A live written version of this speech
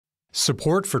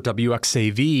Support for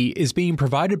WXAV is being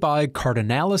provided by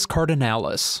Cardinalis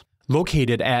Cardinalis.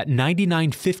 Located at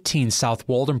 9915 South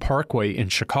Walden Parkway in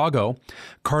Chicago,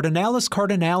 Cardinalis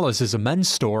Cardinalis is a men's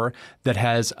store that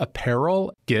has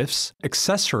apparel, gifts,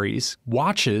 accessories,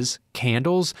 watches,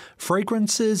 candles,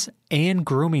 fragrances, and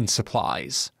grooming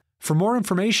supplies. For more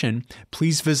information,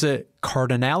 please visit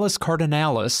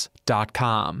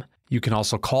cardinaliscardinalis.com. You can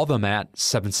also call them at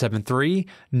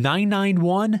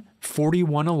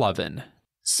 773-991-4111.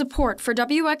 Support for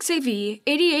WXAV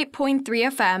 88.3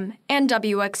 FM and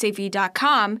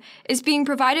WXAV.com is being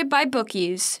provided by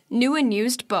Bookies, new and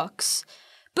used books.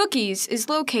 Bookies is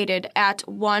located at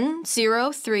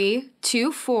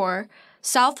 10324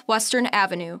 Southwestern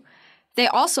Avenue. They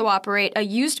also operate a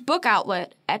used book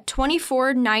outlet at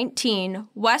 2419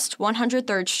 West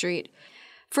 103rd Street.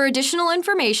 For additional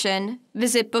information,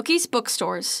 visit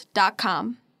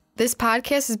bookiesbookstores.com. This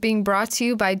podcast is being brought to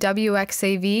you by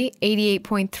WXAV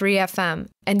 88.3 FM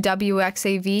and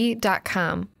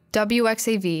WXAV.com.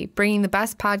 WXAV, bringing the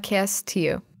best podcasts to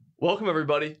you. Welcome,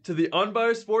 everybody, to the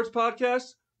Unbiased Sports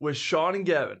Podcast with Sean and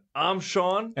Gavin. I'm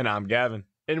Sean. And I'm Gavin.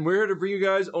 And we're here to bring you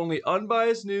guys only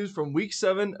unbiased news from Week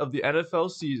 7 of the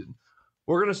NFL season.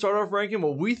 We're going to start off ranking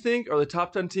what we think are the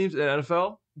top 10 teams in the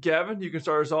NFL. Gavin, you can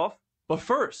start us off. But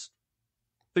first,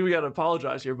 I think we got to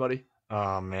apologize here, buddy.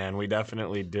 Oh, man, we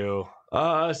definitely do.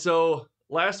 So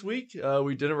last week,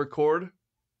 we didn't record.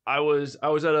 I was at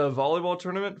a volleyball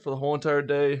tournament for the whole entire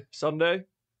day Sunday.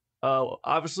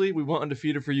 Obviously, we went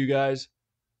undefeated for you guys.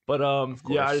 But,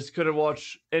 yeah, I just couldn't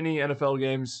watch any NFL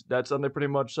games that Sunday pretty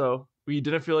much. So we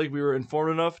didn't feel like we were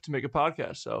informed enough to make a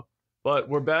podcast. So, but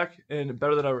we're back and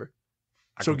better than ever.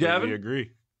 So, Gavin,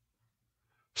 agree.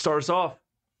 Start us off.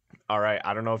 All right,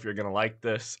 I don't know if you're going to like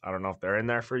this. I don't know if they're in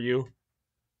there for you.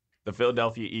 The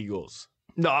Philadelphia Eagles.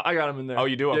 No, I got them in there. Oh,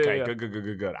 you do? Okay, yeah.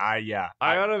 Good. I got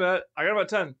them at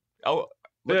 10. Oh,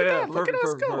 look at that. Look at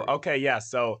us go. Perfect. Okay, yeah.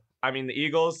 So, I mean, the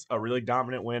Eagles, a really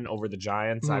dominant win over the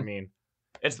Giants. I mean,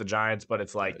 it's the Giants, but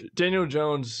it's like Daniel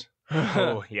Jones.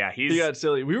 Oh, yeah, he got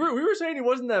silly. We were saying he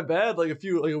wasn't that bad like a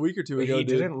week or two ago. He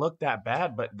didn't look that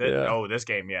bad, but this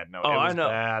game, it was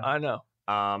bad. I know.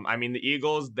 I mean, the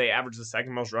Eagles, they average the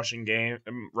second most rushing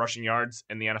yards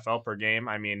in the NFL per game.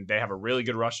 I mean, they have a really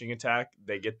good rushing attack.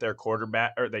 They get their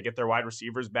wide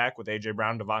receivers back with A.J.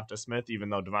 Brown, Devonta Smith, even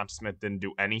though Devonta Smith didn't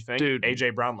do anything. Dude.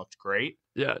 A.J. Brown looked great.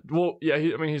 Yeah. Well, yeah,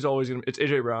 he's always going to – it's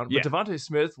A.J. Brown. Yeah. But Devonta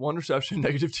Smith, 1 reception,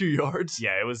 -2 yards.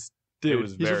 Yeah, it was – Dude, it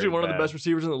was he's actually one of the best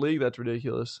receivers in the league. That's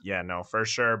ridiculous. Yeah, no, for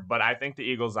sure. But I think the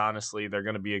Eagles, honestly, they're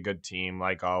going to be a good team,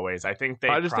 like always. I think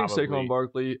think Saquon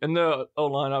Barkley and the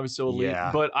O-line obviously elite.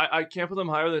 Yeah. But I can't put them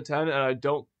higher than 10, and I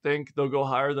don't think they'll go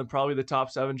higher than probably the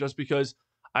top 7 just because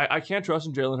I can't trust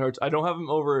in Jalen Hurts. I don't have him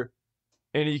over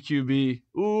any QB.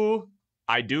 Ooh.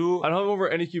 I do. I don't have him over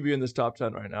any QB in this top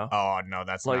 10 right now. Oh, no,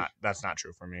 that's not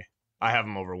true for me. I have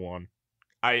him over 1.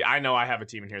 I know I have a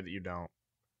team in here that you don't.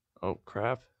 Oh,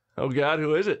 crap. Oh, God,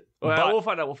 who is it? We'll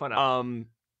find out.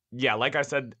 Yeah, like I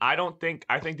said, I think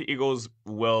the Eagles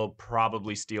will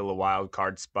probably steal a wild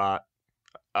card spot.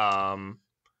 How's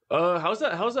the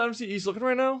NFC East looking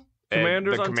right now?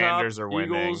 Commanders the on Commanders top, are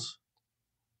winning. Eagles.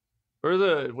 Or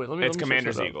it's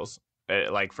Commanders Eagles.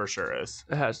 It, like, for sure is.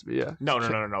 It has to be, yeah. No.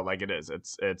 Like, it is.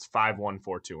 It's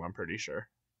 5-1-4-2, I'm pretty sure.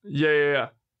 Yeah.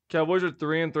 Cowboys are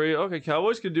 3-3. Okay,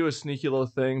 Cowboys could do a sneaky little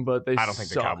thing, but I don't think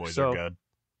the Cowboys are good.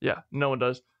 Yeah, no one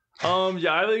does.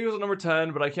 Yeah, I think he was at number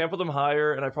 10, but I can't put them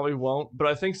higher, and I probably won't. But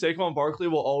I think Saquon Barkley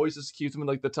will always just keep them in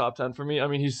like the top 10 for me. I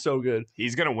mean, he's so good.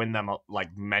 He's gonna win them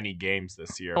like many games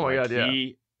this year. Oh my God, yeah.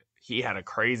 He had a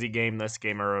crazy game this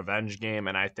game, a revenge game,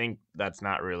 and I think that's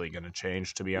not really gonna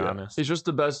change, to be honest. He's just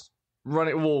the best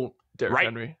running. Well, Derrick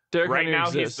Henry. Derrick Henry now,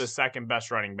 exists. he's the second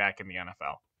best running back in the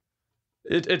NFL.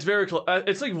 It's very close.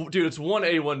 It's like, dude, it's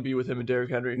 1A, 1B with him and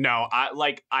Derrick Henry. No,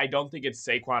 I don't think it's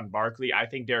Saquon Barkley. I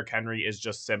think Derrick Henry is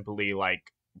just simply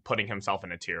like putting himself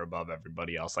in a tier above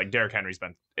everybody else. Like, Derrick Henry's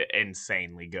been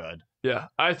insanely good. Yeah,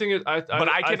 I think it. I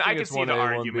can see the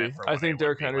argument for 1A, I think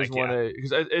Derrick Henry's 1A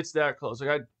because it's that close.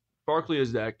 Like, Barkley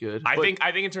is that good. I think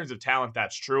in terms of talent,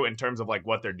 that's true. In terms of like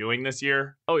what they're doing this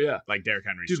year, oh yeah, like Derrick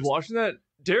Henry's. Dude, watching that,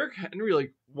 Derrick Henry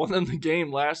like won them the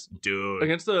game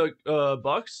against the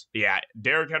Bucks. Yeah,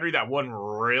 Derrick Henry, that one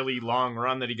really long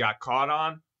run that he got caught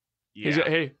on. Yeah. He's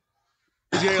getting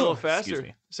a little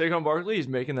faster. Saquon Barkley, he's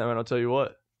making that, man. I'll tell you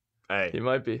what. Hey, he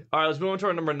might be. All right, let's move on to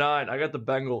our number 9. I got the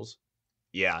Bengals.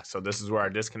 Yeah, so this is where our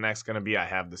disconnect's gonna be. I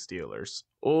have the Steelers.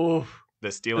 Oh. The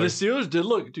Steelers did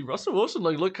look, dude. Russell Wilson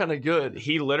looked kind of good.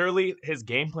 He literally, his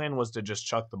game plan was to just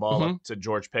chuck the ball up to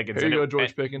George Pickens. There you go,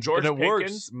 George Pickens. George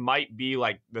Pickens might be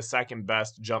like the second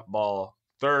best jump ball,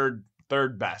 third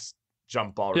best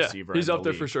jump ball receiver. He's in up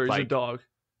the there for league. sure. He's a dog.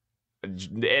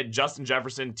 Justin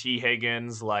Jefferson, T.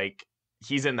 Higgins, like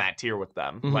he's in that tier with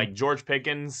them. Like George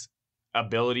Pickens'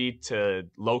 ability to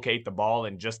locate the ball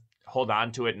and just hold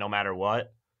on to it no matter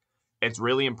what. It's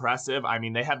really impressive. I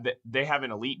mean, they have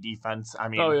an elite defense. I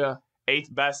mean,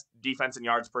 8th best defense in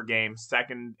yards per game,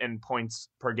 2nd in points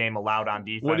per game allowed on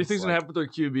defense. What do you think's gonna happen with their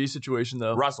QB situation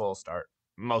though? Russell will start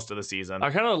most of the season. I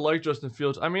kind of like Justin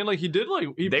Fields. I mean, like he they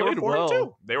played were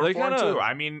 4-2. They were 4-2.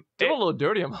 I mean, did a little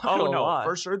dirty. I'm not gonna lie.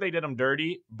 For sure they did them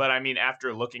dirty. But I mean,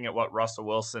 after looking at what Russell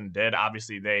Wilson did,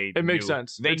 obviously it makes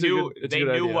sense. They knew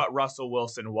what Russell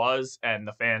Wilson was, and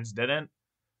the fans didn't.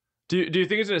 Do you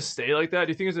think it's gonna stay like that?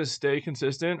 Do you think it's gonna stay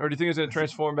consistent, or do you think it's gonna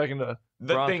transform back into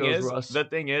Russ? The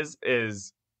thing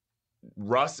is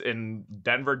Russ in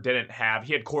Denver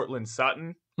he had Cortland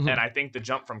Sutton. And I think the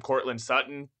jump from Cortland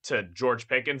Sutton to George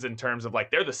Pickens in terms of like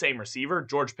they're the same receiver.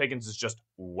 George Pickens is just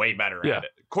way better at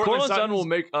it. Cortland Sutton will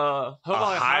make a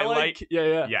highlight.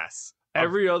 Yeah. Yes.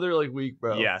 Every other week,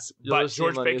 bro. Yes. But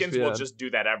George Pickens will just do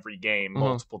that every game,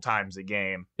 multiple times a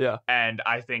game. Yeah. And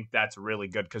I think that's really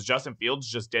good because Justin Fields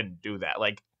just didn't do that.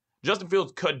 Like Justin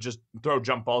Fields could just throw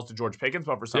jump balls to George Pickens,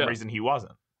 but for some reason he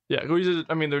wasn't. Yeah,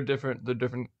 I mean, they're different. They're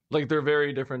different. Like, they're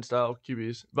very different style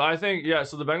QBs. But I think,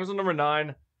 so the Bengals are number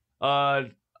 9.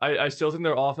 I still think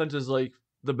their offense is, like,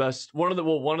 the best. One of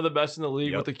the best in the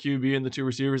league with the QB and the 2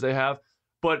 receivers they have.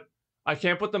 But I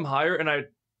can't put them higher. And I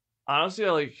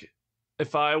honestly,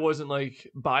 if I wasn't,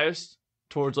 like, biased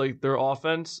towards, like, their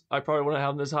offense, I probably wouldn't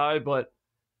have them this high. But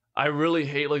I really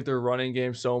hate like their running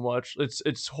game so much.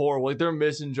 It's horrible. Like they're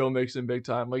missing Joe Mixon big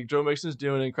time. Like Joe Mixon's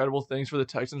doing incredible things for the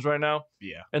Texans right now.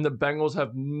 Yeah. And the Bengals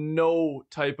have no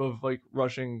type of like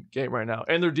rushing game right now.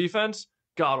 And their defense,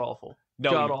 god awful.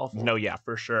 God awful. No, yeah,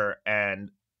 for sure.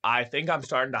 And I think I'm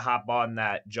starting to hop on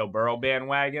that Joe Burrow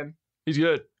bandwagon. He's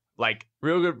good. Like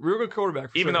real good quarterback.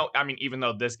 Even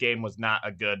though this game was not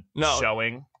a good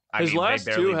showing. His last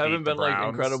 2 haven't been like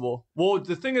incredible. Well,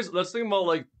 the thing is, let's think about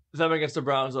like them against the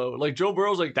Browns though. Like Joe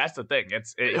Burrow's like that's the thing.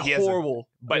 He horrible.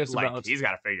 But like he's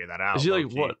got to figure that out. Is he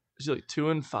like what? Is he like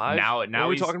 2-5? Now are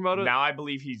we talking about it? Now I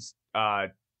believe he's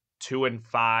 2-5,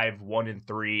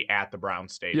 1-3 at the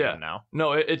Browns Stadium. Now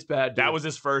no, it's bad. Dude. That was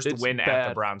his first win at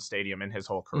the Browns Stadium in his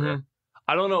whole career.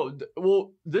 I don't know.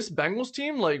 Well, this Bengals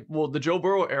team, the Joe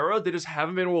Burrow era, they just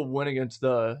haven't been able to win against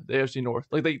the AFC North.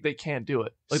 Like they can't do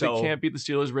it. Like they can't beat the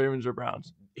Steelers, Ravens, or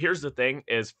Browns. Here's the thing: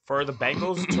 is for the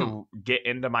Bengals to get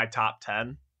into my top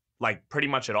 10, like pretty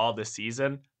much at all this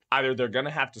season, either they're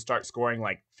gonna have to start scoring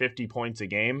like 50 points a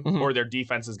game, or their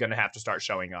defense is gonna have to start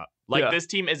showing up. Like this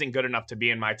team isn't good enough to be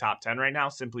in my top 10 right now,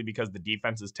 simply because the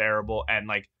defense is terrible and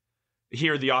like.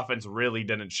 Here, the offense really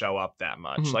didn't show up that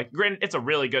much. Like, granted, it's a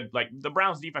really good, like, the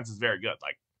Browns defense is very good.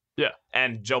 Like,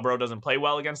 and Joe Burrow doesn't play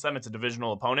well against them. It's a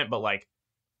divisional opponent, but, like,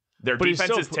 their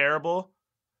defense is terrible.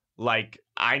 Like,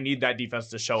 I need that defense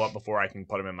to show up before I can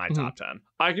put them in my top 10.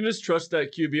 I can just trust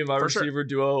that QB and my receiver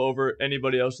duo over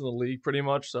anybody else in the league, pretty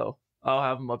much. So, I'll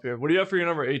have them up here. What do you have for your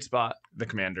number 8 spot? The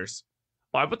Commanders.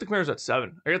 Oh, I put the Commanders at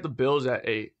 7. I got the Bills at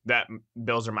 8. That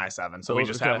Bills are my 7, so we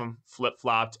just have them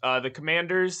flip-flopped. The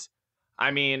Commanders... I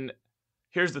mean,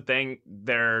 here's the thing.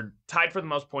 They're tied for the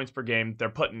most points per game. They're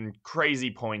putting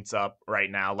crazy points up right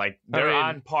now. Like, they're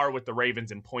on par with the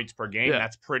Ravens in points per game.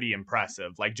 That's pretty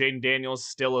impressive. Like, Jaden Daniels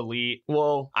still elite.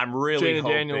 Well, I'm really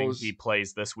hoping he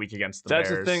plays this week against the Bears.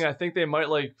 That's the thing. I think they might,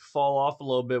 like, fall off a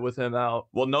little bit with him out.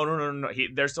 Well, no.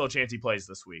 There's still a chance he plays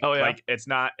this week. Oh, yeah? Like, it's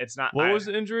not. What was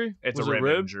the injury? It's a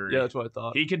rib injury. Yeah, that's what I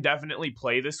thought. He can definitely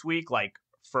play this week, like,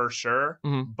 for sure,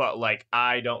 but like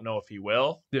I don't know if he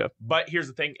will. Yeah. But here's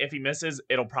the thing: if he misses,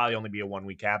 it'll probably only be a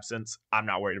 1-week absence. I'm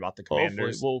not worried about the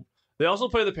Commanders. Hopefully. Well, they also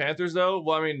play the Panthers though.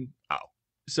 Well, I mean,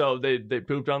 so they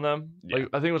pooped on them. Yeah. Like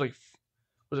I think it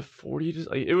was 40? Just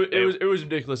like it was a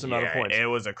ridiculous amount of points. It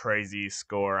was a crazy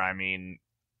score. I mean,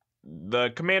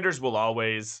 the Commanders will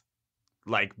always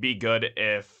like be good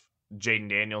if Jaden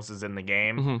Daniels is in the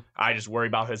game. I just worry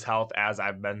about his health, as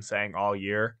I've been saying all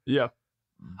year. Yeah.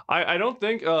 I don't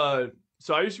think so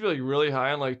I used to be like really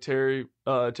high on like Terry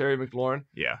McLaurin.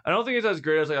 Yeah. I don't think it's as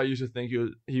great as like I used to think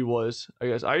he was. I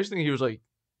guess I used to think he was like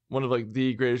one of like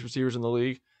the greatest receivers in the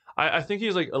league. I think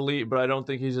he's like elite, but I don't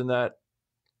think he's in that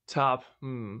top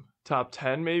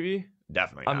 10 maybe.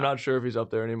 Definitely I'm not sure if he's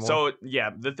up there anymore. So yeah,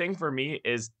 the thing for me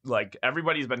is like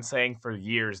everybody's been saying for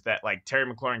years that like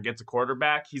Terry McLaurin gets a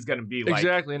quarterback, he's gonna be like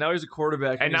exactly. Now he's a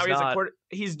quarterback, and now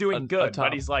he's doing good,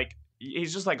 but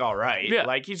he's just like all right. Yeah.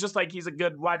 Like he's a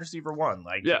good wide receiver 1.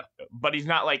 Like but he's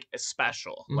not like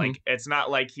special. Like it's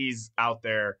not like he's out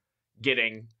there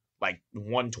getting like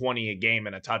 120 a game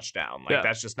and a touchdown. Like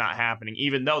that's just not happening,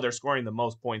 even though they're scoring the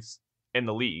most points in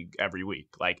the league every week.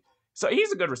 Like, so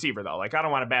he's a good receiver though. Like, I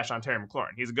don't want to bash on Terry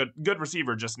McLaurin. He's a good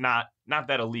receiver, just not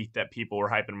that elite that people were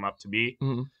hyping him up to be.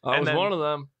 Mm-hmm. I was one of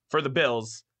them. For the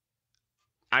Bills,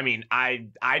 I mean, I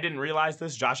didn't realize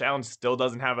this. Josh Allen still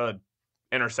doesn't have a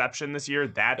interception this year.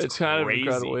 It's crazy. Kind of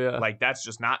incredible, yeah. Like, that's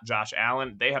just not Josh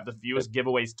Allen. They have the fewest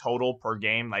giveaways total per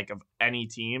game, like, of any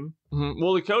team. Mm-hmm.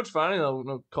 Well, the coach finally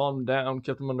though calmed him down,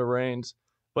 kept him under reins.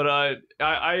 But I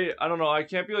don't know. I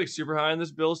can't be like super high on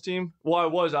this Bills team. Well, I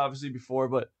was obviously before,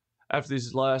 but after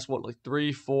these last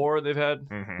 3, 4 they've had,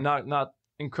 not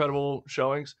incredible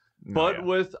showings. But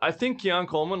with I think Keon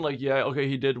Coleman,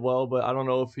 he did well, but I don't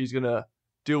know if he's gonna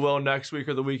do well next week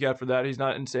or the week after that. He's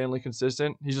not insanely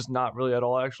consistent. He's just not really at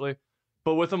all, actually.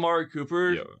 But with Amari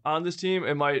Cooper on this team,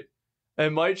 it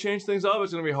might change things up.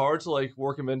 It's going to be hard to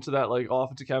work him into that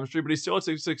offensive chemistry. But he's still at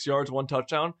 66 yards, 1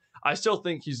 touchdown. I still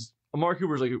think Amari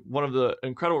Cooper's one of the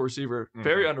incredible receiver,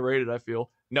 very underrated. I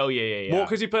feel. No, yeah. Well,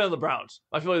 because he played on the Browns.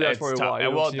 I feel like that's probably why.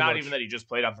 Well, not even that he just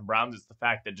played on the Browns. It's the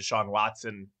fact that Deshaun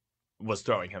Watson was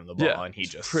throwing him the ball, and he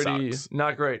just sucks.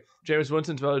 Not great. Jameis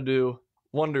Winston's about to do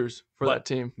wonders for that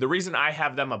team. The reason I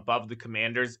have them above the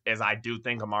Commanders is I do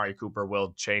think Amari Cooper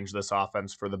will change this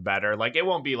offense for the better. It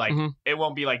won't be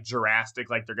drastic,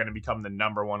 like they're going to become the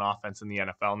number 1 offense in the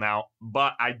NFL now.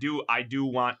 But I do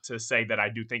want to say that I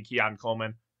do think Keon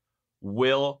Coleman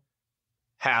will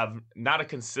have not a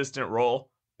consistent role,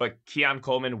 but Keon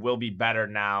Coleman will be better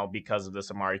now because of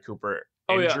this Amari Cooper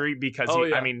injury. Because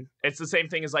I mean, it's the same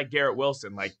thing as Garrett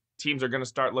Wilson. Teams are going to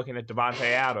start looking at Devontae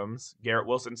Adams. Garrett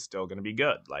Wilson's still going to be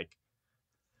good.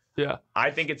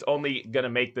 I think it's only going to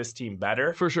make this team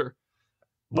better. For sure.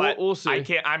 But we'll see.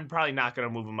 I'm probably not going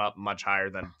to move him up much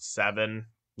higher than 7.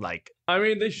 I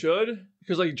mean, they should.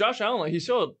 Because, Josh Allen, he's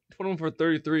still 21 for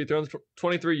 33, throwing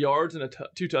 23 yards and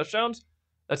 2 touchdowns.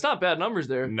 That's not bad numbers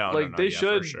there. No, they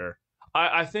should. For sure.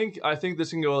 I think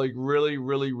this can go, really,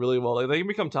 really, really well. They can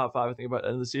become top 5, I think, by the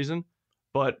end of the season.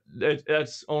 But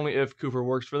that's only if Cooper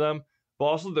works for them. But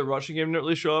also, the rushing game didn't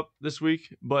really show up this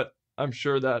week. But I'm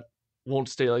sure that won't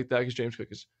stay like that because James Cook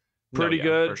is pretty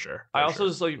good. For sure. I also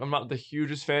just I'm not the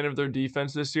hugest fan of their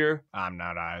defense this year. I'm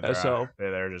not either. So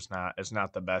they're just not. It's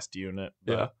not the best unit.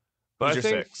 But I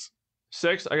think 6?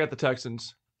 6. I got the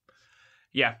Texans.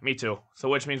 Yeah, me too. So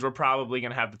which means we're probably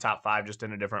gonna have the top 5 just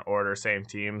in a different order, same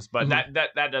teams. But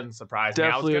that doesn't surprise me.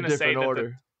 I was gonna say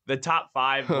that the top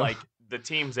 5, the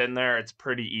teams in there, it's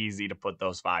pretty easy to put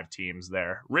those 5 teams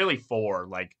there. Really 4,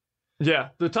 yeah,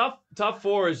 the top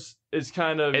 4 is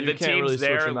kind of, and you the can't teams really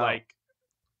there, switch them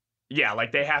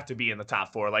out. they have to be in the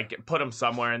top 4. Put them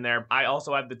somewhere in there. I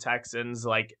also have the Texans.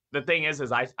 The thing is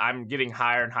I'm getting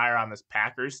higher and higher on this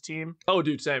Packers team. Oh,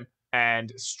 dude, same.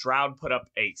 And Stroud put up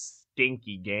a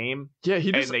stinky game. Yeah,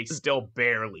 and they still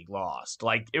barely lost.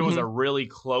 It was a really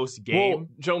close game. Well,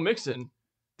 Joe Mixon.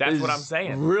 That's what I'm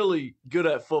saying. Really good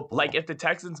at football. If the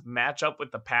Texans match up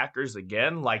with the Packers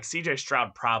again, CJ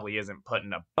Stroud probably isn't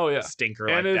putting a stinker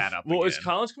that up again. Is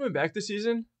Collins coming back this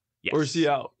season? Yes. Or is he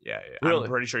out? Yeah. Really? I'm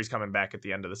pretty sure he's coming back at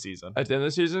the end of the season. At the end of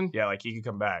the season? Yeah, he could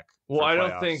come back. Well, I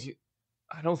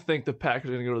don't think the Packers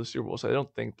are going to go to the Super Bowl, so I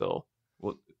don't think they'll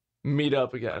meet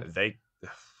up again.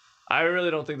 I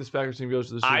really don't think this Packers team goes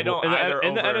to the Super Bowl. I don't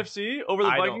in the NFC over the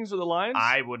Vikings or the Lions?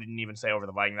 I wouldn't even say over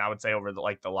the Vikings. I would say over the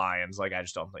Lions. I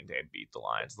just don't think they'd beat the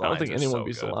Lions. I don't think anyone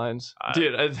beats the Lions.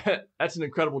 Dude, that's an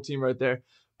incredible team right there.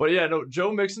 But yeah, no,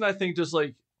 Joe Mixon, I think just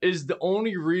is the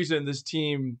only reason this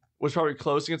team was probably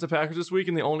close against the Packers this week,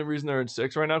 and the only reason they're in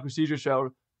 6 right now, because CJ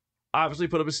Stroud obviously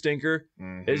put up a stinker.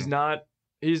 Mm-hmm.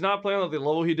 He's not playing at the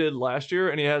level he did last year,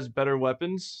 and he has better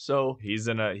weapons. So he's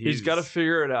got to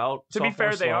figure it out. To be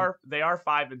fair, they are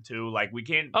 5-2. We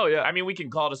can't. Oh yeah. I mean, we can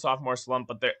call it a sophomore slump,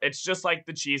 but it's just like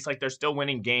the Chiefs. They're still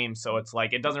winning games, so it's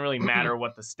it doesn't really matter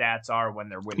what the stats are when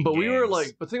they're winning. But games. we were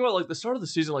but think about the start of the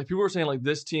season. People were saying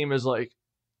this team is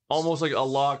almost a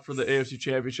lock for the AFC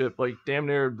Championship, damn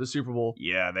near the Super Bowl.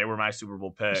 Yeah, they were my Super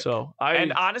Bowl pick. So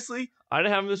and honestly, I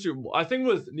didn't have them in the Super Bowl. I think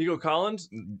with Nico Collins,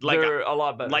 they're a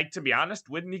lot better. To be honest,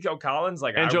 with Nico Collins,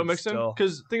 and Joe Mixon,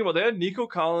 because think about it, they had Nico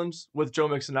Collins with Joe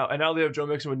Mixon out, and now they have Joe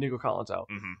Mixon with Nico Collins out.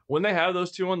 Mm-hmm. When they have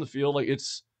those two on the field,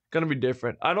 it's gonna be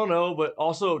different. I don't know, but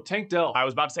also Tank Dell. I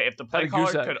was about to say if the play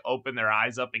caller could open their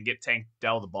eyes up and get Tank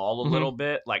Dell the ball a little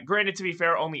bit. Granted, to be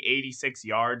fair, only 86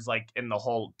 yards in the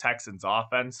whole Texans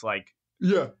offense.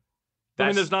 Yeah.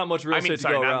 There's not much real estate to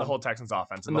go around. Not the whole Texans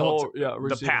offense. And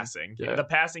the passing. Yeah. The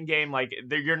passing game,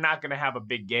 you're not going to have a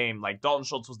big game. Dalton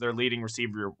Schultz was their leading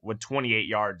receiver with 28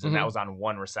 yards, and that was on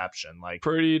 1 reception.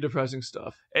 Pretty depressing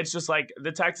stuff. It's just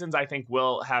the Texans, I think,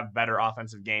 will have better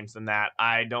offensive games than that.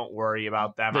 I don't worry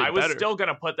about them. Still going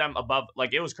to put them above.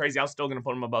 It was crazy. I was still going to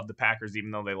put them above the Packers,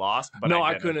 even though they lost. But no,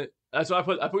 I couldn't. That's why I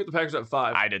put the Packers at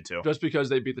 5. I did too. Just because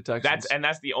they beat the Texans.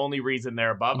 That's the only reason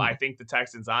they're above. Mhm. I think the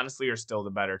Texans honestly are still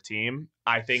the better team.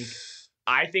 I think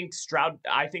Stroud.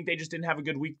 I think they just didn't have a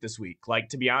good week this week. Like,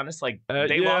 to be honest, like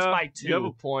they lost by 2. You have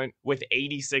a point. With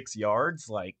 86 yards.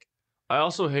 Like, I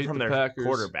also hate from the their Packers.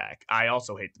 quarterback. I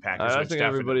also hate the Packers. I think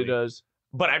everybody does.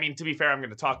 But I mean, to be fair, I'm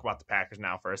going to talk about the Packers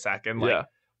now for a second. Like,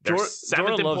 they're Jordan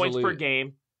 7th in loves points the per league.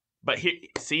 game. But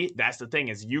see, that's the thing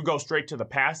is you go straight to the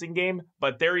passing game,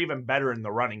 but they're even better in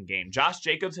the running game. Josh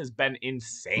Jacobs has been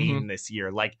insane this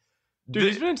year. Like, dude,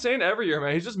 he's been insane every year,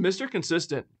 man. He's just Mr.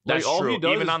 Consistent. That's all true. He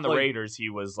does even is, on the like, Raiders, he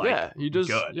was like he does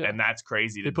good, and that's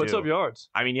crazy to He puts do. up yards.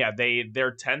 I mean, yeah,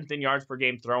 they're 10th in yards per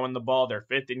game throwing the ball. They're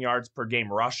 5th in yards per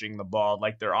game rushing the ball.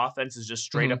 Like, their offense is just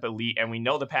straight up elite. And we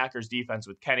know the Packers defense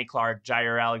with Kenny Clark,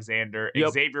 Jair Alexander,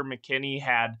 Xavier McKinney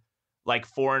had like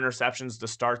 4 interceptions to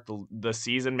start the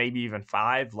season, maybe even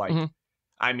 5. Like,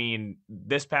 I mean,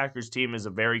 this Packers team is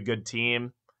a very good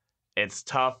team. It's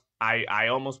tough. I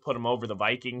almost put them over the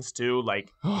Vikings too.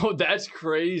 Like, oh, that's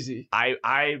crazy.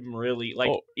 I'm really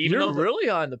like, even you're though really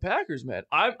high on the Packers, man.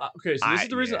 Okay. So this is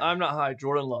the reason I'm not high.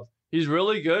 Jordan Love. He's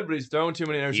really good, but he's throwing too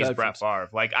many interceptions. He's Brett Favre.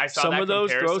 Like, I saw some that of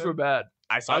those comparison. throws were bad.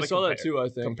 I saw that too. I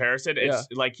think comparison. It's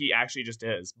like he actually just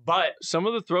is. But some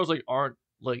of the throws like aren't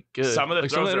like good. Some of the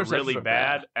like, throws some are of the really interceptions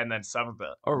bad, and then some of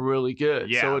the are really good.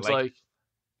 Yeah, so it's like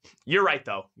you're right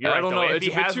though. You're I right don't though. know. If It's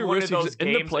he a bit has too one risky. of those In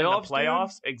games the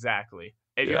playoffs, exactly.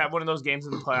 If you have one of those games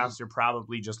in the playoffs, you're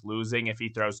probably just losing if he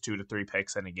throws 2 to 3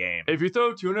 picks in a game. If you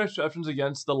throw 2 interceptions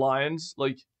against the Lions,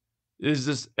 like,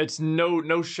 it's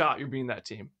no shot you're beating that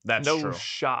team. That's true. No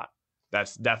shot.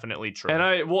 That's definitely true. And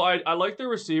I like the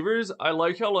receivers. I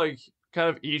like how like kind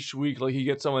of each week like he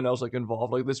gets someone else like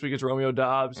involved. Like this week it's Romeo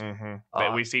Dobbs.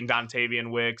 But we've seen Dontavian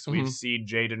Wicks. We've seen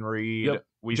Jaden Reed. Yep.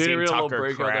 We've Jaden seen Reed Tucker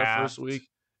breakout that Kraft. first week.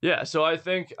 Yeah, so I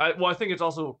think it's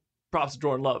also props to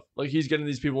Jordan Love. Like he's getting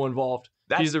these people involved.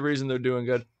 He's the reason they're doing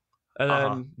good. And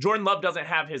then Jordan Love doesn't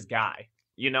have his guy.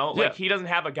 You know, like he doesn't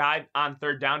have a guy on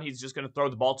 3rd down. He's just going to throw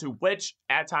the ball to, which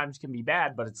at times can be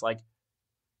bad. But it's like,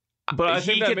 but I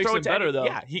think that makes it better though.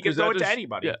 Yeah, he can throw it to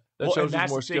anybody. Yeah, that shows he's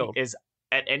more the thing skilled. is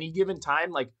at any given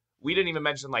time, like we didn't even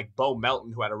mention like Bo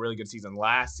Melton, who had a really good season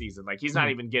last season. Like he's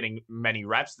not even getting many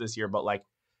reps this year. But like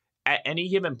at any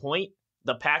given point,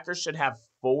 the Packers should have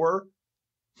 4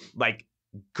 like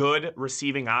good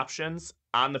receiving options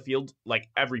on the field, like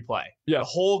every play. Yeah, the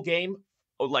whole game,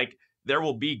 like. There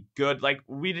will be good, like,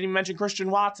 we didn't even mention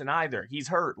Christian Watson either. He's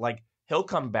hurt. Like, he'll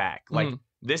come back. Like,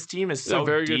 this team is so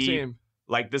very deep. good team.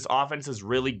 Like, this offense is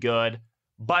really good.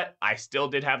 But I still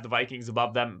did have the Vikings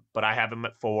above them, but I have them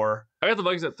at 4. I got the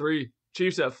Vikings at 3.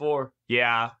 Chiefs at 4.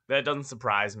 Yeah, that doesn't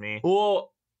surprise me.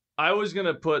 Well, I was going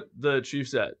to put the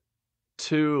Chiefs at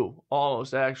 2,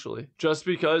 almost, actually. Just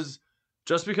because,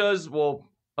 well,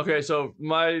 okay, so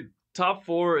my top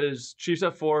 4 is Chiefs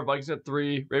at 4, Vikings at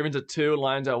 3, Ravens at 2,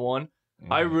 Lions at 1.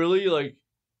 I really,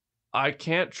 I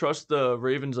can't trust the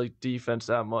Ravens, defense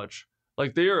that much.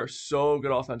 Like, they are so good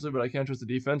offensively, but I can't trust the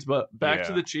defense. But back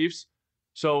to the Chiefs.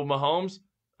 So, Mahomes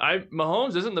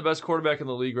isn't the best quarterback in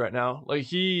the league right now. Like,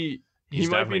 he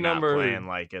might be number... not playing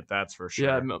like it, that's for sure.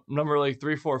 Yeah, number,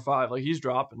 3, 4, 5. Like, he's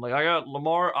dropping. Like, I got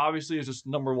Lamar, obviously, is just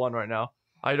number 1 right now.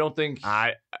 I don't think there's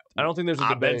a debate.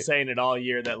 I've been saying it all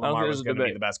year that Lamar was going to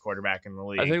be the best quarterback in the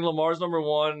league. I think Lamar's number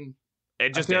 1.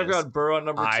 I've got Burrow at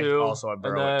number 2. I also have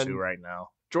Burrow at 2 right now.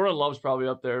 Jordan Love's probably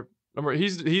up there.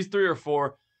 He's 3 or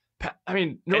 4. I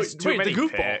mean, no, it's too many the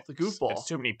picks. goofball. It's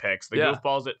too many picks. The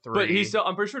goofball's at 3. But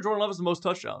I'm pretty sure Jordan Love has the most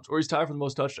touchdowns, or he's tied for the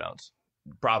most touchdowns.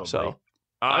 Probably. So,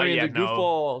 the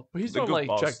goofball, but he's doing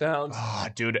check downs. Oh,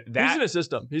 dude, he's in a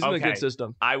system. He's in a good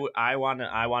system. I want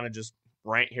to just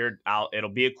right here out.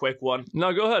 It'll be a quick one.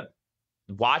 No, go ahead.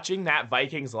 Watching that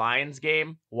Vikings-Lions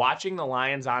game, watching the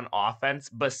Lions on offense,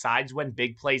 besides when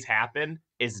big plays happen,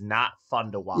 is not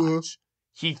fun to watch.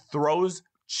 He throws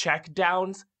check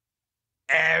downs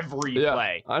every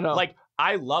play. I know. Like,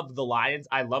 I love the Lions.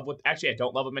 I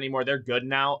don't love them anymore. They're good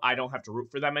now. I don't have to root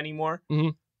for them anymore.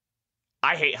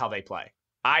 I hate how they play.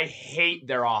 I hate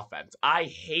their offense. I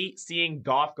hate seeing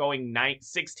Goff going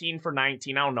 16 for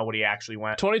 19. I don't know what he actually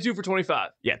went. 22 for 25.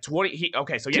 Yeah, 20.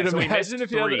 So he missed if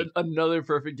he had another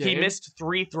perfect game. He missed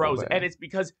 3 throws, and it's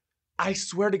because I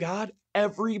swear to God,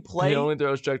 every play he only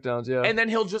throws checkdowns. Yeah, and then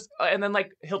he'll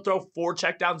throw 4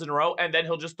 checkdowns in a row, and then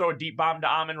he'll just throw a deep bomb to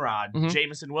Amon-Ra,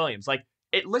 Jamison Williams. Like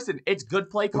it's good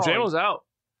play calling. Jalen was out.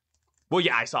 Well,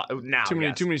 yeah, I saw now. Too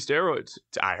many steroids.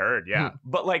 I heard, yeah,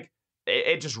 but like.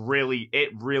 It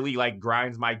really like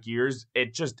grinds my gears.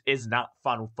 It just is not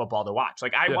fun football to watch.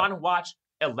 Like I want to watch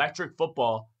electric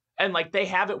football And, like, they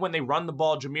have it when they run the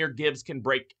ball. Jahmyr Gibbs can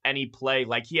break any play.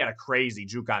 Like, he had a crazy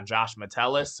juke on Josh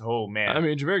Metellus. Oh, man. I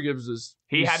mean, Jahmyr Gibbs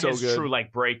He had so his good. true,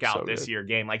 like, breakout this year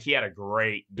game. Like, he had a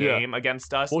great game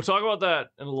against us. We'll talk about that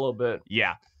in a little bit.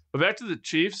 Yeah. But back to the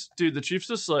Chiefs. Dude, the Chiefs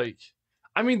just, like...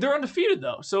 I mean, they're undefeated,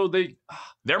 though. So They're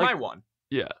like, my one.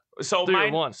 Yeah. So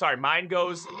mine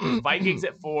goes Vikings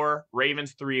at 4,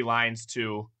 Ravens 3, Lions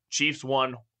 2, Chiefs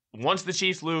 1. Once the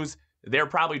Chiefs lose, they're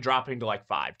probably dropping to like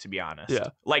 5, to be honest. Yeah.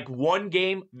 Like one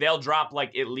game, they'll drop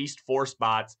like at least 4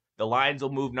 spots. The Lions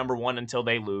will move number 1 until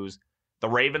they lose. The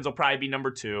Ravens will probably be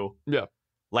number 2. Yeah.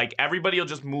 Like everybody will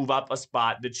just move up a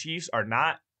spot. The Chiefs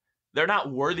they're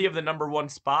not worthy of the number 1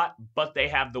 spot, but they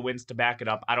have the wins to back it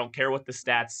up. I don't care what the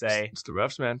stats say. It's the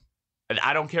refs, man. And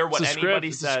I don't care what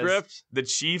anybody says. The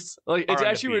Chiefs, like, it's actually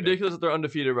undefeated. Ridiculous that they're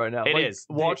undefeated right now. It like, is.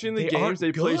 Watching the games,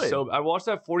 they play so. I watched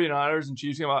that 49ers and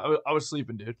Chiefs game. I was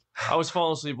sleeping, dude. I was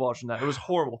falling asleep watching that. It was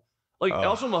horrible. Like,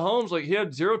 also Mahomes, like, he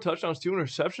had 0 touchdowns, 2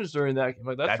 interceptions during that game.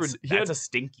 Like, that's a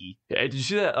stinky. Yeah, did you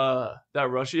see that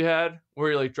rush he had where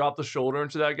he like dropped the shoulder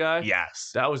into that guy? Yes,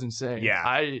 that was insane. Yeah,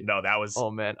 that was. Oh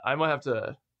man, I might have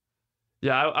to.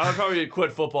 Yeah, I would probably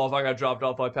quit football if I got dropped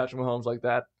off by Patrick Mahomes like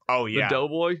that. Oh yeah, the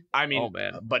doughboy. I mean, oh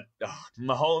man, but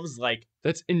Mahomes, like,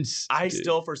 that's insane. I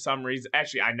still, for some reason,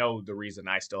 actually, I know the reason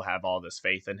I still have all this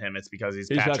faith in him. It's because he's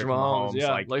Patrick Mahomes.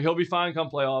 Yeah, like he'll be fine come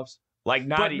playoffs. Like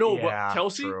not, but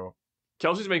Kelsey. True.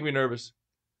 Kelsey's making me nervous.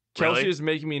 Really? Kelsey is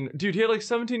making me, dude. He had like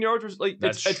 17 yards. Like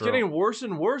it's getting worse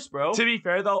and worse, bro. To be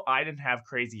fair, though, I didn't have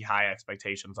crazy high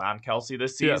expectations on Kelsey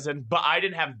this season, but I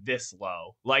didn't have this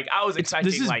low. Like I was expecting,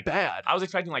 this is bad. I was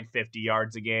expecting like 50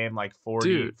 yards a game, like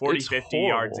 40, 50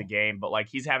 yards a game. But like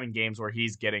he's having games where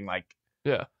he's getting like,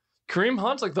 Kareem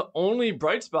Hunt's like the only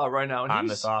bright spot right now on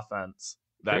this offense.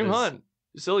 Kareem Hunt,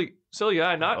 silly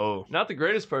guy, not the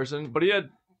greatest person, but he had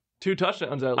 2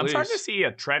 touchdowns at least. I'm starting to see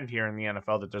a trend here in the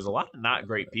NFL that there's a lot of not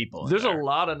great people. There's a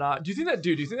lot of not. Do you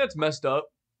think that's messed up?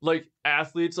 Like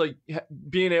athletes, like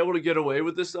being able to get away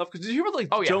with this stuff? Because did you hear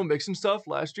about like Joe Mixon stuff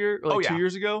last year, or like 2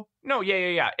 years ago? No,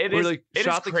 yeah. It where is like it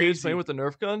shot is the kids playing with the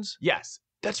Nerf guns. Yes,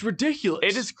 that's ridiculous.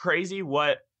 It is crazy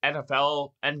what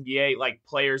NFL, NBA like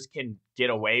players can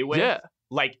get away with. Yeah,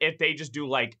 like if they just do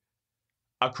like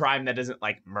a crime that isn't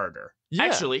like murder. Yeah.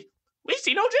 Actually, we've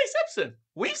seen O.J. Simpson.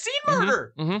 We've seen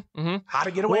murder. How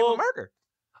to get away with murder.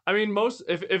 I mean,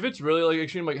 if it's really like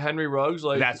extreme, like Henry Ruggs,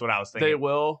 like that's what I was thinking. They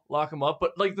will lock him up.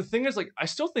 But like the thing is, like I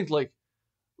still think like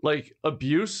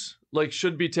abuse like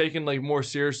should be taken like more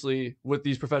seriously with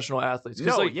these professional athletes.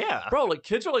 No, like, yeah, bro, like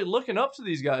kids are like looking up to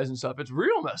these guys and stuff. It's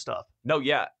real messed up. No,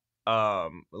 yeah.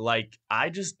 Like I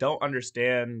just don't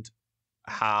understand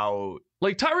how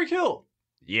like Tyreek Hill.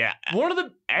 Yeah, one of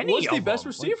the best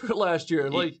receiver last year.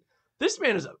 Like this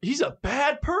man he's a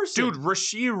bad person. Dude,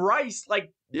 Rashee Rice,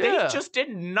 like they just did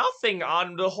nothing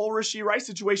on the whole Rashee Rice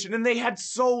situation, and they had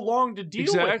so long to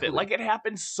deal with it. Like it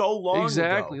happened so long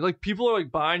ago. Like people are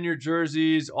like buying your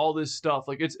jerseys, all this stuff.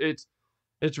 Like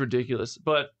it's ridiculous.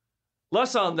 But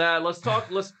less on that. Let's talk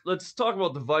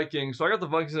about the Vikings. So I got the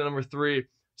Vikings at number 3.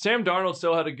 Sam Darnold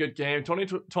still had a good game.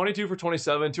 22 for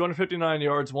 27, 259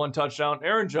 yards, 1 touchdown.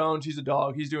 Aaron Jones, he's a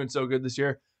dog. He's doing so good this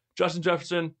year. Justin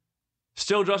Jefferson,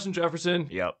 still Justin Jefferson.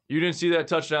 Yep. You didn't see that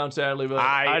touchdown, sadly, but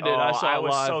I did. I saw it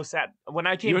live. I was so sad. When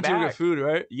I came you went back. to get food,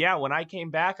 right? Yeah, when I came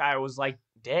back, I was like,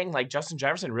 dang, like Justin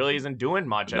Jefferson really isn't doing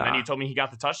much. And then you told me he got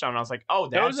the touchdown, and I was like, oh,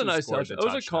 that was a nice touchdown. It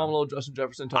was a calm little Justin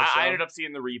Jefferson touchdown. I ended up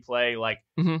seeing the replay. Like,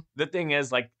 the thing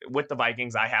is, like, with the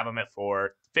Vikings, I have them at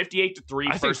 4.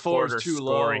 58-3 first quarter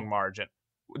scoring margin.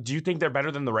 Do you think they're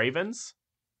better than the Ravens?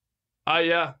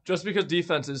 Yeah, just because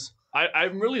defenses.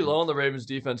 I'm really low on the Ravens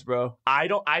defense, bro. I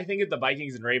think if the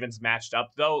Vikings and Ravens matched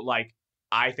up, though, like,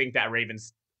 I think that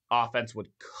Ravens offense would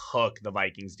cook the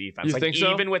Vikings defense. You like, think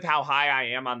so? Even with how high I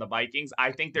am on the Vikings,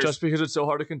 I think there's... Just because it's so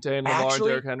hard to contain Lamar and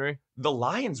Derrick Henry? The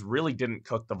Lions really didn't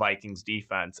cook the Vikings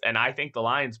defense, and I think the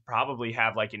Lions probably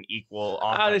have, like, an equal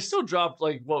offense. They still dropped,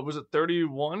 like, what was it,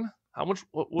 31? How much?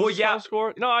 What was the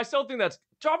score? No, I still think that's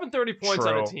dropping 30 points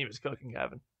on a team is cooking,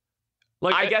 Gavin.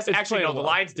 Like I guess actually no, the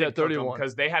Lions did 31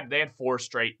 because they had 4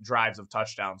 straight drives of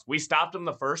touchdowns. We stopped them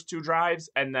the first 2 drives,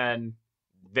 and then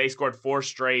they scored 4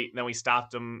 straight. And then we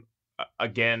stopped them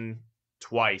again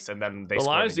twice, and then they. The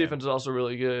scored Lions again. defense is also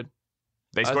really good.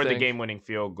 They scored the game-winning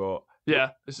field goal.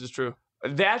 Yeah, this is true.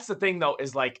 That's the thing, though,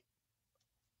 is like.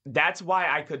 That's why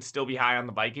I could still be high on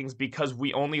the Vikings, because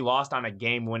we only lost on a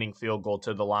game-winning field goal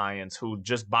to the Lions, who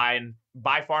just by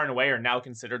far and away are now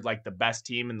considered like the best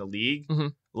team in the league.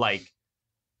 Like,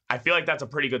 I feel like that's a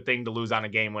pretty good thing to lose on a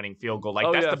game-winning field goal.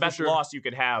 Like that's the best loss you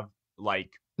could have.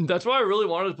 Like That's why I really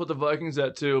wanted to put the Vikings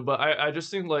at 2, but I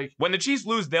just think like when the Chiefs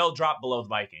lose, they'll drop below the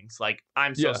Vikings. Like,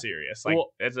 I'm so serious. Like,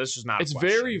 well, it's just not. It's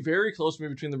very, very close to me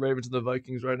between the Ravens and the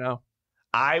Vikings right now.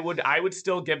 I would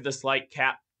still give the slight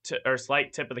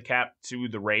tip of the cap to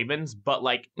the Ravens, but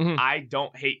like I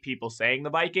don't hate people saying the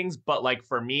Vikings, but like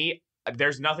for me,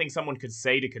 there's nothing someone could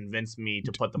say to convince me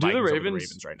to put the Vikings over the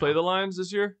Ravens right now. Play the Lions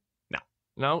this year?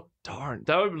 No. Darn,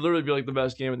 that would literally be like the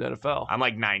best game in the NFL. I'm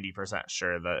like 90%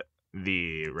 sure that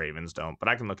the Ravens don't, but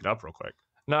I can look it up real quick.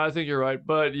 No, I think you're right,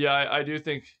 but yeah, I do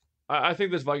think I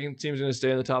think this Viking team's going to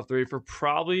stay in the top 3 for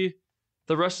probably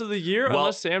the rest of the year,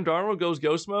 unless Sam Darnold goes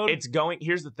ghost mode.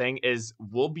 Here's the thing: is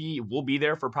we'll be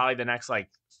there for probably the next like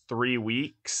 3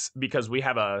 weeks because we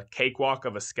have a cakewalk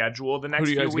of a schedule the next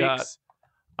few weeks.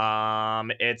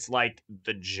 It's like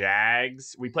the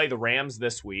Jags. We play the Rams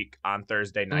this week on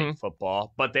Thursday night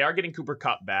football, but they are getting Cooper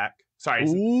Kupp back. Sorry,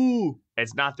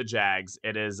 it's not the Jags.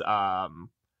 It is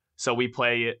so we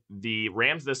play the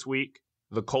Rams this week,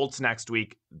 the Colts next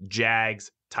week,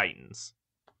 Jags, Titans.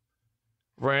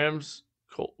 Rams,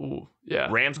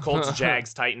 Colts,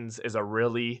 Jags, Titans is a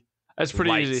really pretty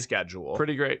light easy schedule.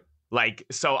 Pretty great. Like,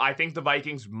 so I think the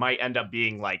Vikings might end up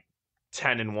being like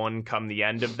 10-1 come the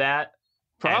end of that.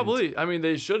 Probably. I mean,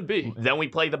 they should be. Then we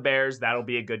play the Bears. That'll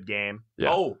be a good game.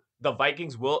 Yeah. Oh, the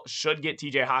Vikings should get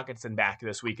TJ Hawkinson back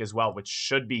this week as well, which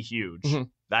should be huge.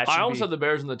 I almost had the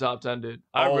Bears in the top 10, dude.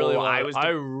 I really wanted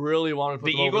to put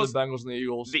the Eagles, the Bengals, and the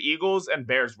Eagles. The Eagles and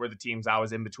Bears were the teams I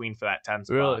was in between for that 10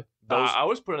 spot. Really? I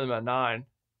was putting them at 9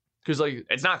 because like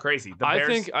it's not crazy. The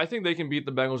Bears, I think they can beat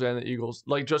the Bengals and the Eagles,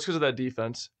 like just because of that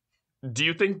defense. Do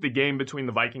you think the game between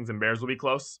the Vikings and Bears will be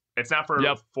close? It's not for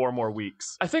 4 more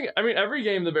weeks. I mean, every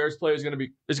game the Bears play is gonna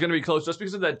be close just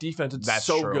because of that defense. It's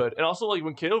so good, and also like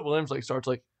when Caleb Williams like starts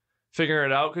like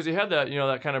figuring it out because he had that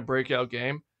that kind of breakout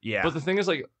game. Yeah. But the thing is,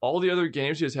 like all the other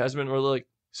games he just hasn't been really like.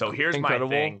 So here's incredible.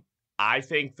 My thing. I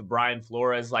think the Brian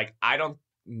Flores, like I don't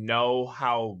know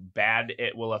how bad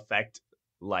it will affect.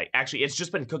 Like actually, it's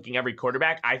just been cooking every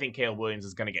quarterback. I think Caleb Williams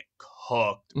is gonna get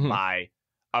cooked by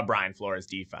a Brian Flores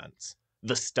defense.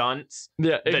 The stunts.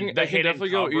 Yeah, it can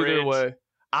definitely go either way.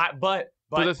 But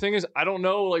the thing is, I don't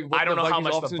know like what I don't know how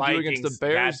much the Vikings do against the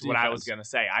Bears. That's defense. What I was gonna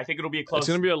say. I think it'll be a close. It's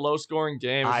gonna be a low scoring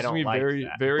game. It's gonna be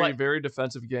very, very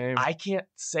defensive game. I can't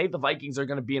say the Vikings are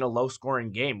gonna be in a low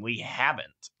scoring game. We haven't.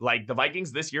 Like the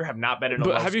Vikings this year have not been in a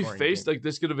low scoring game. But have you faced like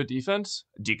this good of a defense?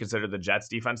 Do you consider the Jets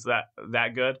defense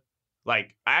that good?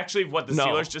 Like, actually, what the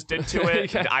Steelers just did to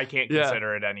it, I can't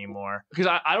consider it anymore. Because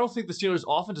I don't think the Steelers'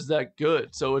 offense is that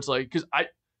good. So it's like,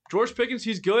 George Pickens,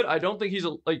 he's good. I don't think he's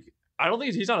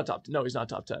he's not a top 10. No, he's not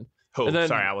top 10. Who? And then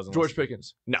Sorry, I wasn't George listening.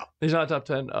 Pickens. No. He's not a top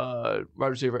 10 wide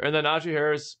receiver. And then Najee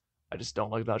Harris, I just don't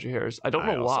like Najee Harris. I don't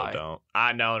know why.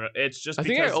 I know. It's just I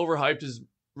think I overhyped his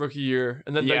rookie year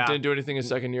and then didn't do anything his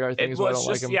second year. I think is why I don't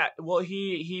like him. Yeah, well,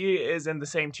 he is in the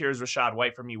same tier as Rashad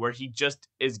White for me, where he just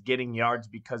is getting yards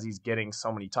because he's getting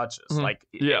so many touches. Like,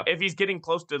 if he's getting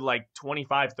close to like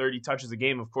 25, 30 touches a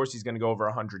game, of course he's going to go over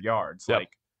 100 yards. Yep. Like,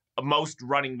 most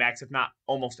running backs, if not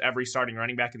almost every starting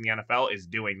running back in the NFL, is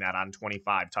doing that on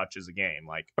 25 touches a game.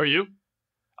 Like, are you?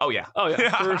 Oh yeah,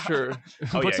 for sure.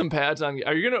 Put some pads on.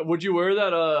 Are you gonna? Would you wear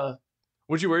that?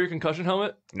 Would you wear your concussion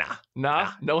helmet?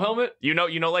 Nah. No helmet? You know,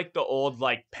 like the old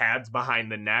like pads behind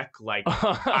the neck. Like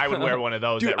I would wear one of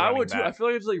those. Dude, I would too. I feel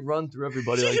like I have to like run through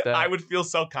everybody like that. I would feel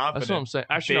so confident. That's what I'm saying.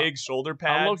 Actually, big shoulder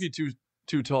pads. I'm low-key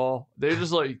too tall. They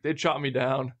just like they chop me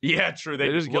down. Yeah, true. They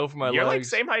just go for my legs. You're like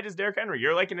same height as Derrick Henry.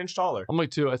 You're like an inch taller. I'm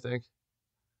like 2, I think.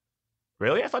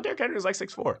 Really? I thought Derrick Henry was like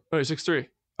 6'4". Oh, he's 6'3".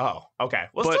 Oh, okay.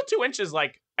 Well, still 2 inches.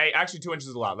 Like, hey, actually, 2 inches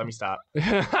is a lot. Let me stop.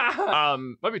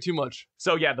 Might be too much.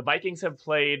 So yeah, the Vikings have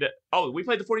played. Oh, we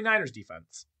played the 49ers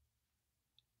defense.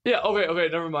 Yeah. Okay.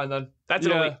 Never mind then. That's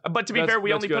only. But to be fair,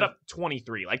 we only put up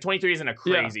 23. Like 23 isn't a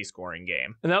crazy scoring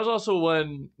game. And that was also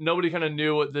when nobody kind of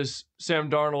knew what this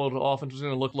Sam Darnold offense was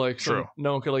going to look like. So True.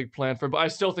 No one could like plan for it. But I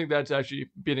still think that's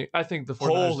actually beating. I think the 49ers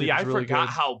Holy, I really forgot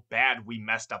good. how bad we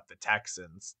messed up the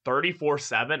Texans.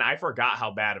 34-7. I forgot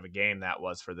how bad of a game that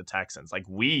was for the Texans. Like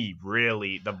we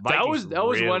really the Vikings that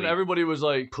was when everybody was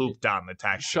like pooped on the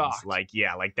Texans. Shocked. Like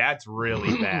like that's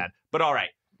really bad. But all right.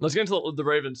 Let's get into the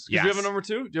Ravens. Yes. Do you have a number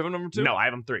 2? Do you have a number 2? No, I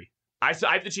have them 3. I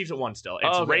have the Chiefs at 1 still.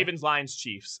 It's Ravens, Lions,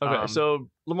 Chiefs. Okay,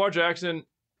 so Lamar Jackson,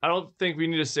 I don't think we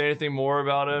need to say anything more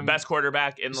about him. Best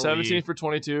quarterback in the 17 league. for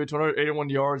 22, 281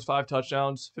 yards, 5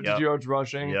 touchdowns, 52 yards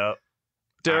rushing. Yep.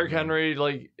 Derrick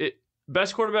Henry,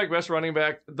 best quarterback, best running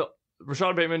back.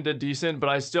 Rashad Bateman did decent, but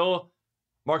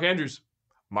Mark Andrews.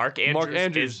 Mark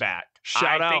Andrews is back.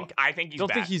 Shout out. I think he's back.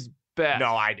 I don't think he's back.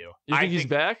 No, I do. You think he's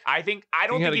back? I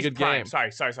don't think he's prime. Game.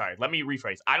 Sorry. Let me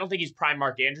rephrase. I don't think he's prime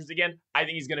Mark Andrews again. I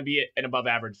think he's going to be an above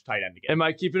average tight end again. Am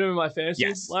I keeping him in my fantasy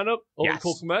lineup over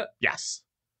Cole Kmet? Yes.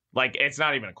 Like, it's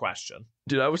not even a question.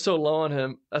 Dude, I was so low on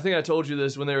him. I think I told you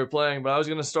this when they were playing, but I was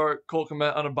going to start Cole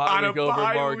Kmet on a bye week over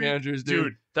Mark Andrews,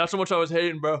 dude. That's how much I was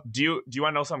hating, bro. Do you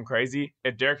want to know something crazy?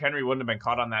 If Derrick Henry wouldn't have been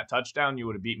caught on that touchdown, you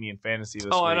would have beat me in fantasy this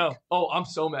week. Oh, I know. Oh, I'm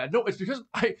so mad. No, it's because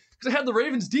I had the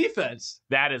Ravens defense.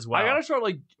 That as well. I got to start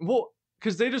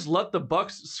because they just let the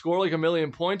Bucs score like 1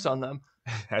 million points on them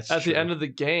at the end of the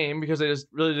game because they just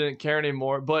really didn't care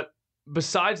anymore. But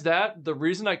besides that, the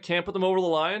reason I can't put them over the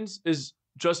Lions is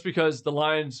just because the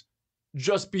Lions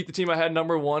just beat the team I had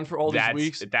number 1 for all these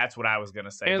weeks. That's what I was going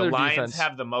to say. And the their Lions defense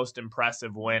have the most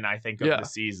impressive win, I think, of the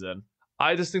season.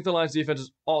 I just think the Lions defense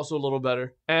is also a little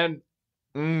better. And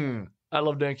I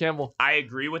love Dan Campbell. I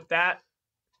agree with that.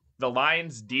 The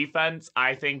Lions defense,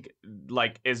 I think,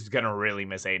 is going to really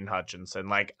miss Aiden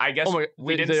Hutchinson. I guess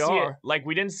we didn't see it.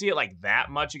 We didn't see it that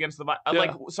much against the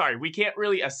Vikings. We can't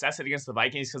really assess it against the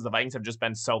Vikings because the Vikings have just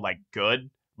been so good.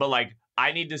 But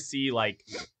I need to see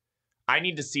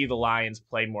the Lions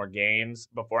play more games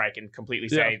before I can completely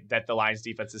say that the Lions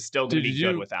defense is still going to be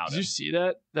good without it. Did you see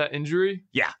that injury?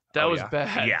 Yeah. That was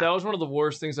bad. Yeah. That was one of the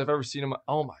worst things I've ever seen.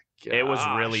 Oh my god. It was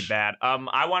really bad.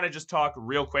 I want to just talk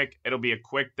real quick. It'll be a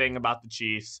quick thing about the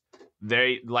Chiefs.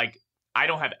 They I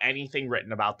don't have anything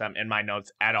written about them in my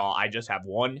notes at all. I just have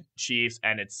one Chiefs,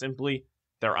 and it's simply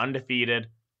they're undefeated.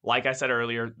 Like I said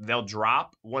earlier, they'll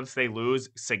drop once they lose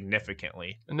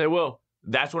significantly. And they will.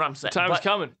 That's what I'm saying. Time's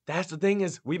coming. That's the thing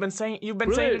is, you've been saying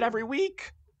it every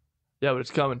week. Yeah, but it's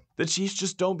coming. The Chiefs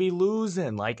just don't be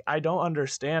losing. I don't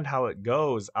understand how it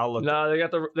goes. I'll look. No, they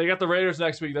got the Raiders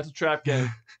next week. That's a trap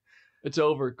game. It's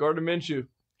over. Gardner Minshew.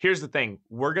 Here's the thing.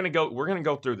 We're gonna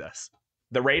go through this.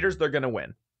 The Raiders, they're gonna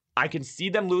win. I can see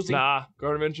them losing. Nah,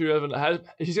 Gardner Minshew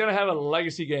he's gonna have a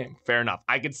legacy game. Fair enough.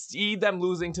 I could see them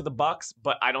losing to the Bucs,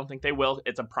 but I don't think they will.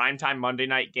 It's a primetime Monday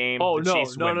night game. Oh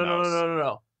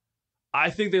no. I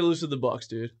think they lose to the Bucs,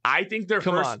 dude. I think their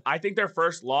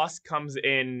first loss comes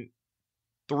in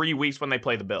 3 weeks when they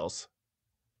play the Bills.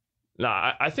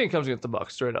 Nah, I think it comes against the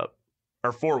Bucs straight up.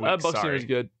 Or 4 weeks. That Bucs team is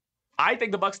good. I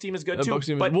think the Bucs team is good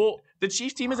too. But the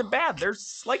Chiefs team isn't bad. They're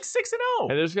 6-0.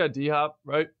 And they just got D-Hop,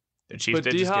 right? The Chiefs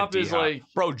did D-Hop is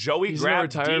bro, Joey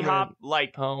grabbed D-Hop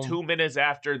 2 minutes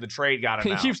after the trade got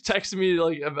announced. He keeps texting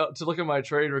me about to look at my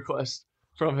trade request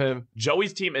from him.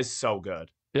 Joey's team is so good.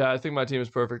 Yeah, I think my team is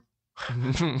perfect.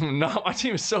 No, my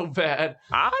team is so bad.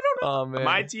 I don't know. Oh, man.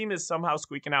 My team is somehow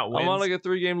squeaking out wins. I'm on a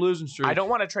 3-game losing streak. I don't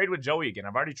want to trade with Joey again.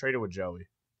 I've already traded with Joey.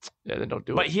 Yeah, then don't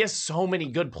do it. But he has so many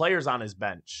good players on his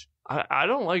bench. I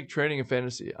don't like trading in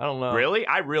fantasy. I don't know. Really?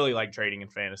 I really like trading in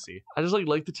fantasy. I just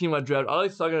like the team I drafted. I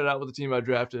like thugging it out with the team I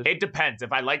drafted. It depends.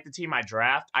 If I like the team I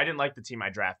draft, I didn't like the team I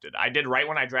drafted. I did right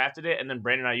when I drafted it, and then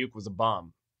Brandon Ayuk was a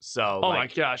bum. So. Oh my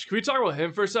gosh! Can we talk about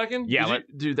him for a second? Yeah,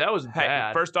 dude, that was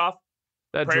bad. First off,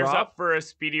 that prayers drop? up for a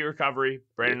speedy recovery,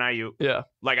 Brandon Ayuk. Yeah.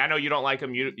 I know you don't like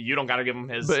him. You don't got to give him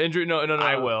his. But injury, no.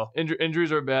 I will.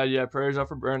 Injuries are bad. Yeah, prayers up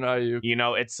for Brandon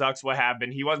Ayuk. It sucks what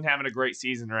happened. He wasn't having a great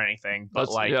season or anything, but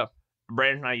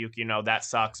Brandon Ayuk, that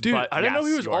sucks. Dude, but I didn't know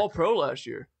he was all pro last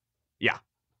year. Yeah.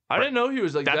 I didn't know he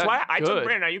was That's that why I good. took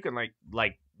Brandon Ayuk in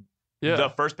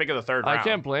the first pick of the third round. I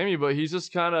can't blame you, but he's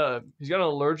just he's got an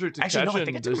allergic to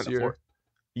catching this year.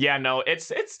 Yeah, no,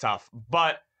 it's tough,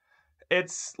 but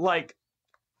it's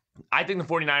I think the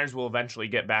 49ers will eventually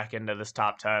get back into this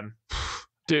top 10.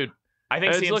 Dude, I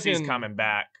think CMC's coming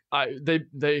back.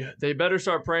 They better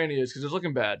start praying he is because it's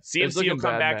looking bad. CMC will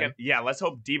come back and let's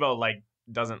hope Debo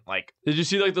doesn't Did you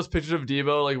see those pictures of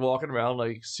Debo walking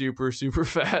around super super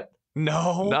fat?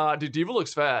 No. Nah, dude, Debo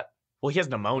looks fat. Well, he has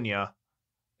pneumonia.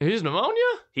 He has pneumonia?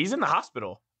 He's in the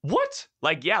hospital. What?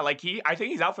 I think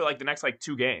he's out for the next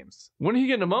 2 games. When did he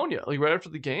get pneumonia? Right after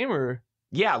the game or?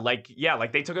 Yeah,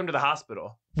 they took him to the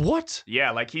hospital. What?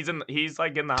 Yeah, he's in the Dude,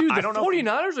 the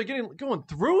 49ers are going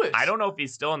through it. I don't know if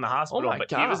he's still in the hospital, but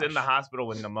gosh. he was in the hospital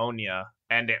with pneumonia,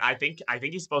 and I think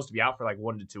he's supposed to be out for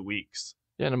 1 to 2 weeks.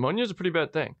 Yeah, pneumonia is a pretty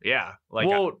bad thing. Yeah,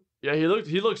 he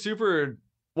looked super.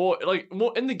 Well,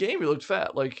 in the game he looked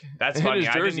fat. That's funny.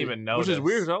 I didn't even know, which is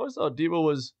weird. I always thought Debo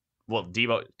was. Well,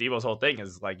 Debo's whole thing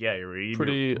is you're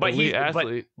pretty elite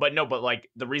athlete. But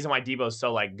the reason why Debo's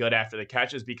so good after the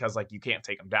catch is because you can't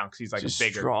take him down because he's he's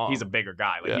bigger. Strong. He's a bigger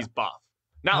guy. He's buff.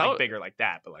 Not bigger like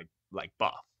that, but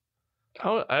buff.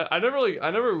 I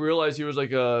never realized he was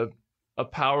a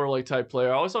power type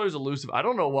player. I always thought he was elusive. I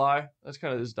don't know why. That's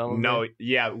kind of just dumb. No,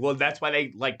 yeah. Well, that's why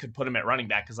they could put him at running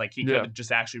back because he could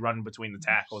just actually run between the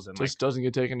tackles and just doesn't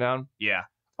get taken down. Yeah.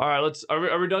 All right,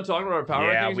 are we done talking about our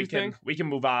power rankings? Yeah, we can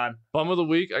move on. Bum of the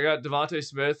week, I got Devontae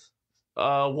Smith.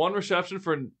 1 reception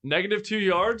for -2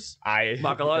 yards.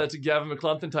 Not gonna lie, that's a Gavin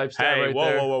McClelton type stat right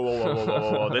there.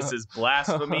 Whoa. This is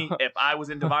blasphemy. If I was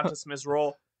in Devonta Smith's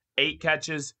role, 8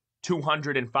 catches,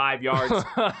 205 yards,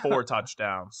 4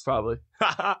 touchdowns. Probably.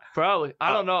 I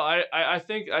don't know. I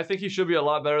think he should be a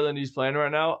lot better than he's playing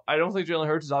right now. I don't think Jalen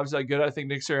Hurts is obviously that good. I think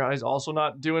Nick Sirianni is also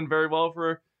not doing very well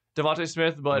for Devontae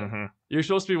Smith, but you're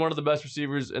supposed to be one of the best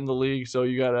receivers in the league, so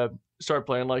you gotta start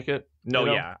playing like it. No,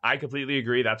 yeah, I completely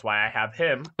agree. That's why I have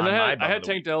him. And I had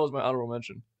Tank Dell as my honorable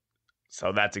mention.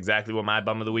 So that's exactly what my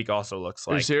bum of the week also looks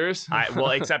like. Are you serious?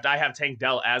 Except I have Tank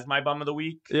Dell as my bum of the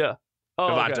week. Yeah.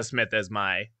 Devonta Smith as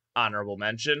my honorable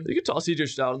mention. You could toss CJ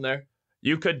Stroud in there.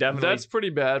 You could definitely. That's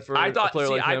pretty bad for a player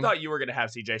like him. I thought you were gonna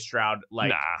have CJ Stroud,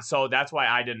 so that's why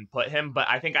I didn't put him. But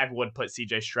I think I would put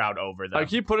CJ Stroud over them. I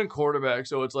keep putting quarterback,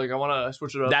 so it's like I want to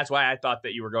switch it up. That's why I thought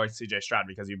that you were going CJ Stroud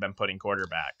because you've been putting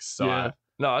quarterbacks. So yeah.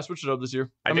 No, I switched it up this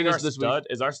year. I mean, our stud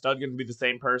is our stud going to be the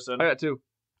same person? I got 2.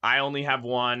 I only have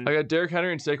 1. I got Derrick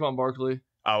Henry and Saquon Barkley.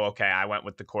 Oh, okay. I went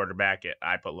with the quarterback.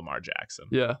 I put Lamar Jackson.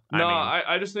 Yeah.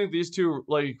 I just think these 2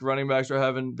 running backs they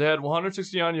had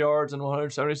 169 yards and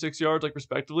 176 yards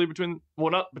respectively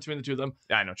not between the 2 of them.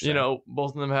 Yeah, I know what you're saying.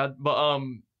 Both of them had. But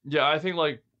yeah, I think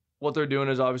what they're doing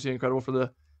is obviously incredible for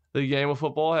the game of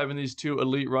football, having these 2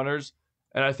 elite runners,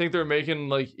 and I think they're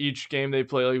making each game they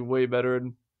play way better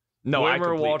and way I more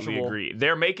completely watchable. Agree.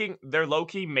 They're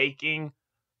low-key making.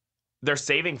 They're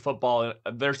saving football.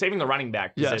 They're saving the running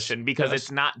back position because it's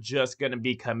not just going to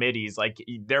be committees.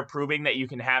 They're proving that you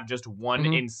can have just one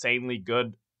insanely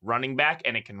good running back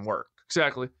and it can work.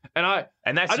 Exactly. And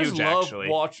that's huge. Just love actually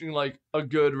watching a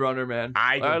good runner, man.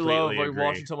 I love agree.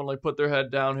 Watching someone put their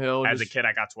head downhill. As a kid,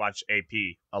 I got to watch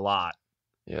AP a lot.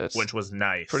 Yeah, which was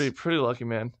nice. Pretty lucky,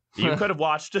 man. You could have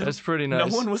watched it. That's pretty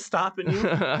nice. No one was stopping you.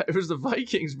 It was the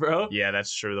Vikings, bro. Yeah,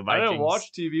 that's true. The Vikings. I didn't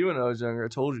watch TV when I was younger. I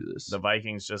told you this. The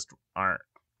Vikings just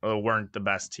weren't the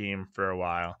best team for a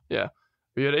while. Yeah,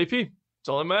 we had AP. That's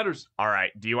all that matters. All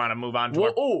right. Do you want to move on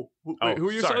to who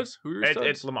are your studs?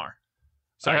 It's Lamar.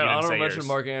 Sorry, I honorable mention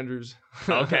Mark Andrews.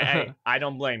 Okay, hey, I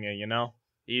don't blame you.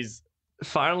 He's back.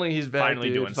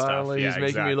 Finally doing stuff. He's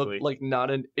making me look like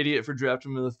not an idiot for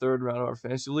drafting him in the 3rd round of our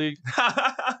fantasy league.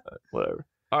 Whatever.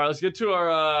 All right, let's get to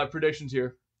our predictions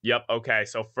here. Yep. Okay.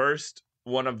 So first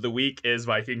one of the week is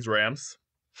Vikings-Rams.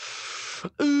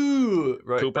 Ooh,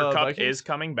 right. Cooper Kupp Vikings? is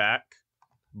coming back,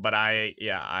 but I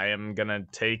am gonna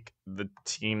take the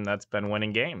team that's been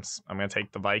winning games. I'm gonna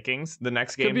take the Vikings. The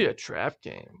next game could be a trap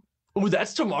game. Oh,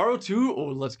 that's tomorrow too. Oh,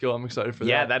 let's go! I'm excited for that.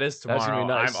 Yeah, that is tomorrow. That's gonna be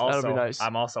nice. That'll be nice.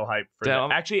 I'm also hyped for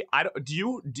that. Actually,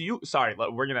 do you? Sorry,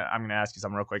 I'm gonna ask you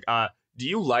something real quick. Do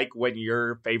you like when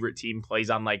your favorite team plays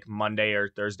on Monday or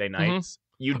Thursday nights?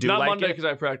 You do not like Monday it? because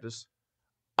I practice.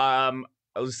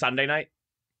 Sunday night.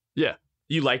 Yeah.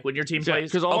 You like when your team plays?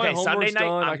 Because all my Sunday homework's night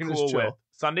done, I'm I can cool just chill. with.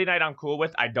 Sunday night I'm cool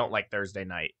with. I don't like Thursday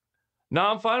night. No,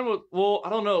 I'm fine with. Well, I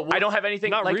don't know. I don't have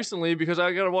anything. Not recently because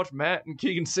I gotta watch Matt and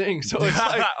Keegan sing. So it's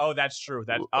oh, that's true.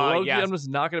 Yeah. I'm just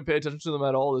not gonna pay attention to them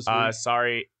at all this week.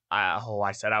 Sorry.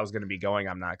 I said I was gonna be going.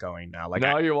 I'm not going now.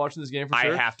 Now you're watching this game for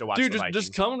sure. I have to watch. Dude, the Vikings.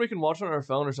 just come and we can watch it on our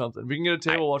phone or something. We can get a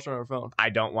table, watch it on our phone. I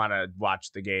don't want to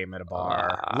watch the game at a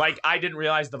bar. I didn't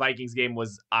realize the Vikings game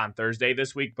was on Thursday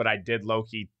this week, but I did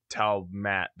low-key tell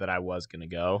Matt that I was gonna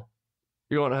go.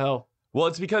 You're going to hell. Well,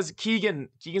 it's because Keegan's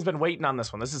been waiting on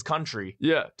this one. This is country.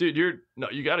 Yeah, dude,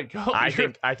 you gotta go. I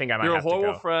think I might have to go. You're a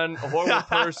horrible friend, a horrible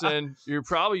person. You're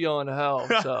probably going to hell.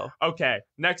 So okay,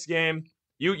 next game.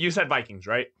 You said Vikings,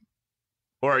 right?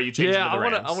 Or are you changing to the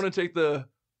Rams? I want to take the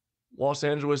Los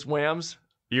Angeles Rams.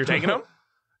 You're taking them?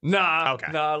 Nah.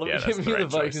 Okay. Nah. Give me the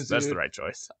Vikings. That's the right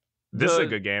choice. This is a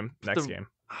good game. Next game.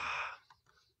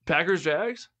 Packers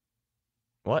Jags.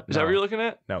 What? Is that what you're looking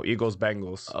at? No, Eagles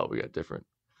Bengals. Oh, we got different.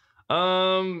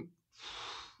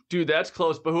 Dude, that's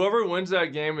close. But whoever wins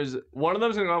that game is one of them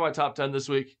is gonna go on my top 10 this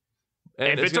week.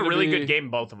 And if it's a really good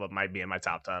game, both of them might be in my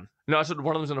top 10. No, I said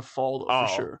one of them's gonna fall though,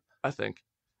 for sure. I think.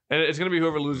 And it's going to be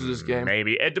whoever loses this game.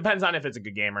 Maybe. It depends on if it's a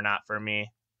good game or not for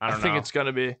me. I think it's going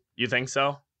to be. You think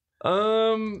so?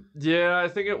 Yeah, I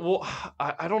think it will.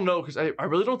 I don't know because I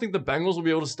really don't think the Bengals will be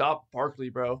able to stop Barkley,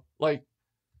 bro.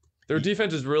 Their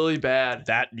defense is really bad.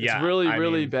 It's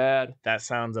really bad. That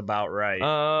sounds about right.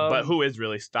 But who is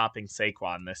really stopping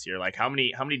Saquon this year? How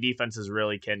many defenses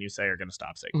really can you say are going to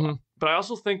stop Saquon? Mm-hmm. But I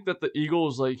also think that the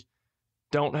Eagles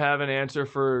don't have an answer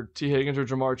for T. Higgins or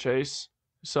Jamar Chase.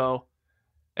 So.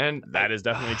 And that is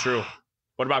definitely true.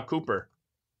 What about Cooper?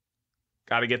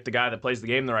 Got to get the guy that plays the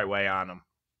game the right way on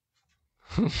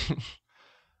him.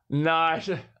 Nah,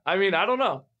 I mean, I don't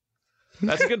know.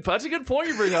 That's a good point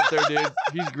you bring up there, dude.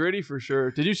 He's gritty for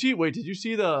sure. Did you see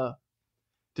that?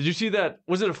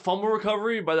 Was it a fumble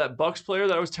recovery by that Bucks player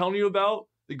that I was telling you about?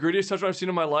 The grittiest touchdown I've seen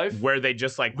in my life. Where they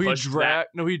just like pushed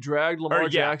he dragged Lamar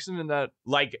Jackson in that.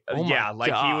 Like, oh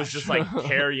like he was just like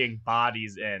carrying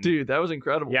bodies in. Dude, that was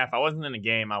incredible. Yeah, if I wasn't in a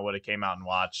game, I would have came out and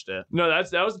watched it. No,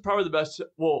 that was probably the best.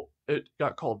 Well, it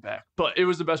got called back, but it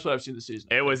was the best play I've seen this season.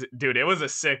 It was a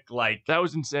sick, like. That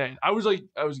was insane. I was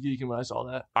geeking when I saw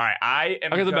that. All right, I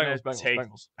got the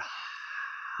Bengals.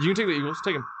 You can take the Eagles.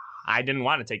 Take them. I didn't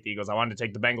want to take the Eagles. I wanted to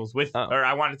take the Bengals or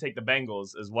I wanted to take the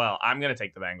Bengals as well. I'm gonna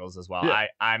take the Bengals as well. Yeah.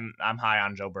 I'm high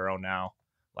on Joe Burrow now.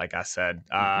 Like I said.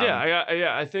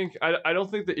 I think I don't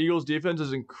think the Eagles defense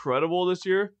is incredible this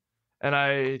year, and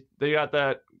they got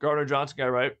that Gardner Johnson guy,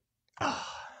 right? Oh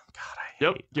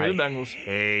God, give me the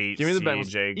Bengals. Give me the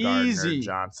Bengals. CJ Gardner Easy.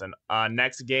 Johnson.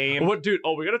 Next game. What, dude?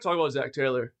 Oh, we got to talk about Zach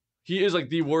Taylor. He is like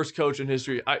the worst coach in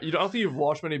history. You don't think you've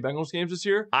watched many Bengals games this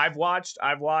year? I've watched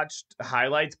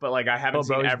highlights, but like I haven't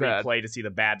seen every play to see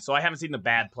the bad. So I haven't seen the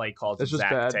bad play calls of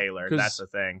Zach Taylor. That's the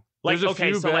thing. Like,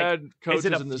 okay, so like, is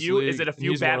it a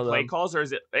few bad play calls, or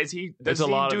does he do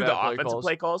the offensive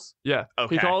play calls? Yeah,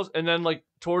 okay. He calls, and then like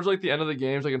towards like the end of the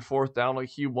games, like in fourth down, like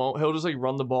he'll just like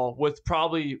run the ball with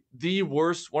probably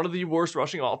one of the worst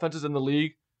rushing offenses in the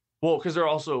league. Well, because they're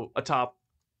also a top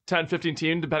 10, 15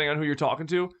 team, depending on who you're talking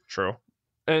to. True.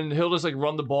 And he'll just like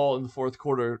run the ball in the fourth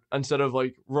quarter instead of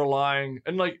like relying,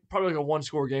 and like probably like a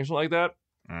 1-score game, something like that.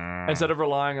 Instead of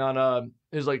relying on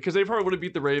his like, because they probably would have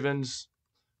beat the Ravens.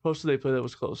 Who did they play that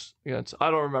was close against? I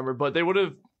don't remember, but they would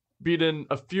have beaten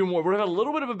a few more. Would have had a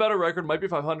little bit of a better record, might be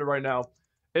 500 right now,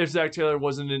 if Zach Taylor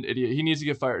wasn't an idiot. He needs to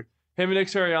get fired. Him and Nick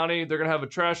Sirianni, they're going to have a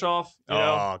trash off. You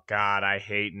know? God, I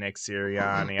hate Nick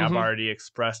Sirianni. I've already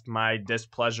expressed my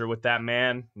displeasure with that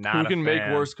man. Who can make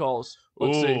worse calls?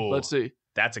 Let's see.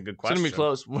 That's a good question. It's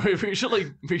going to be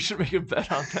close. We should make a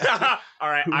bet on that. All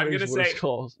right, I'm going to say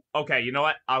calls? Okay, you know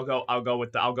what? I'll go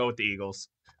with the Eagles.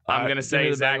 I'm going to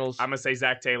say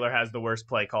Zach Taylor has the worst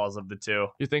play calls of the two.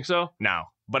 You think so? No,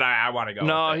 but I want to go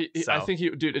with it. I think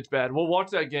dude, it's bad. We'll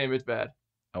watch that game. It's bad.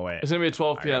 Oh, wait. It's going to be at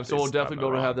 12 p.m., so we'll definitely be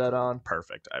able to have that on.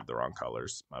 Perfect. I have the wrong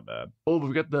colors. My bad. Oh, but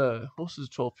we got this is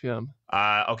 12 p.m.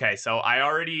 Okay, so I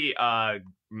already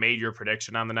made your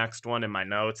prediction on the next one in my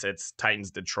notes. It's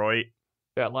Titans-Detroit.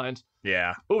 Yeah, Lions.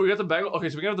 Yeah. Oh, we got the Bengals. Okay,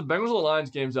 so we got the Bengals and the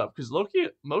Lions games up, because low-key,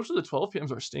 most of the 12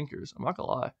 p.m.s are stinkers. I'm not going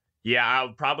to lie. Yeah,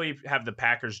 I'll probably have the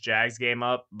Packers-Jags game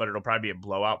up, but it'll probably be a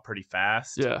blowout pretty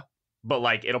fast. Yeah. But,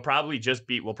 like, it'll probably just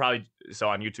be, so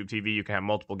on YouTube TV, you can have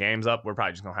multiple games up. We're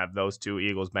probably just going to have those two,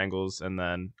 Eagles, Bengals, and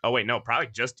then,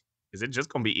 is it just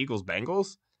going to be Eagles,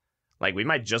 Bengals? Like, we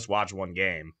might just watch one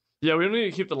game. Yeah, we don't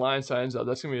need to keep the Lions signs up.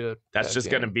 That's going to be That's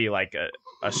just going to be, like,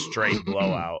 a straight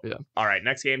blowout. Yeah. All right,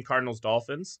 next game,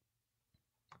 Cardinals-Dolphins.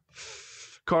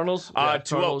 Cardinals?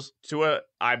 Tua,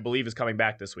 I believe, is coming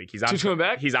back this week. He's coming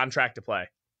back? He's on track to play.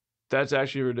 That's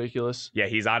actually ridiculous. Yeah,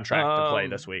 he's on track to play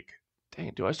this week.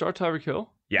 Dang, do I start Tyreek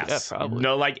Hill? Yes. Yeah, probably.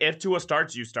 No, like, if Tua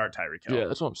starts, you start Tyreek Hill. Yeah,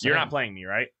 that's what I'm saying. You're not playing me,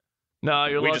 right? No,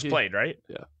 you're lucky. We just played, right?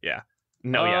 Yeah. Yeah.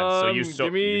 No, yeah, so you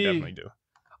definitely do.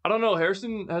 I don't know.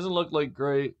 Harrison hasn't looked, like,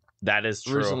 great. That is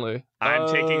true. Recently.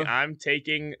 I'm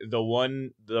taking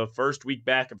the first week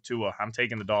back of Tua. I'm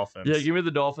taking the Dolphins. Yeah, give me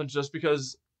the Dolphins just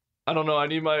because, I don't know, I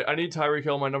need Tyreek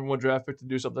Hill, my number one draft pick, to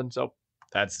do something, so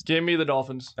give me the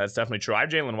Dolphins. That's definitely true. I have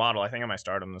Jalen Waddle. I think I might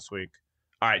start him this week.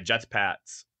 All right,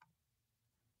 Jets-Pats.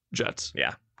 Jets.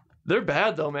 Yeah. They're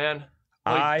bad, though, man.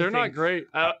 They're not great.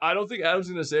 I don't think Adams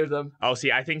is going to save them. Oh,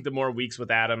 see, I think the more weeks with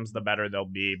Adams, the better they'll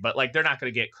be. But, like, they're not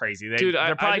going to get crazy. Dude,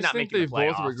 they're probably I just not think making the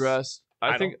playoffs. Both regressed.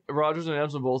 I think Rodgers and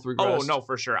Adams will both regress. Oh, no,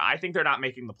 for sure. I think they're not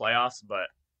making the playoffs, but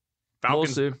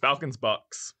Falcons,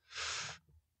 Bucks.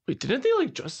 Wait, didn't they,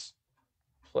 like, just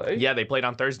play? Yeah, they played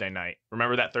on Thursday night.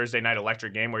 Remember that Thursday night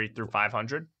electric game where he threw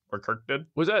 500? Or Kirk did?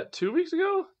 Was that 2 weeks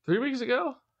ago? 3 weeks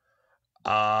ago?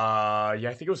 Yeah,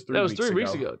 I think it was 3 weeks ago. That was 3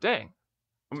 weeks ago. Dang.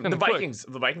 The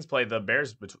Vikings play the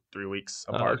Bears 3 weeks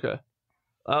apart. Okay.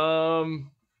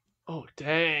 Oh,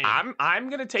 dang. I'm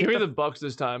gonna take Give me the Bucks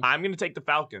this time. I'm gonna take the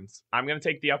Falcons. I'm gonna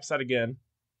take the upset again.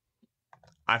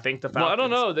 I think the Falcons. Well, I don't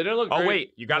know. They didn't look great. Oh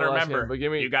wait, you gotta remember.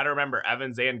 Game, you gotta remember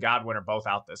Evans and Godwin are both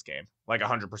out this game, like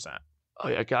 100%. Oh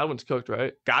yeah, Godwin's cooked,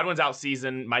 right? Godwin's out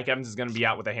season. Mike Evans is gonna be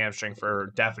out with a hamstring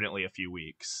for definitely a few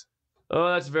weeks. Oh,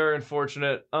 that's very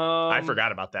unfortunate. I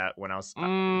forgot about that when I was.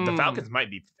 The Falcons might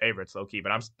be favorites, low key,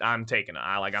 but I'm taking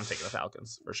the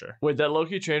Falcons for sure. Wait, that low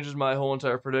key changes my whole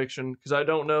entire prediction because I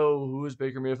don't know who is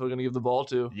Baker Mayfield going to give the ball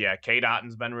to. Yeah, Cade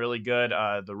Otton's been really good.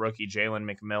 The rookie Jalen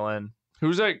McMillan.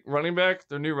 Who's that running back?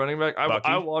 Their new running back.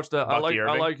 I watched that. I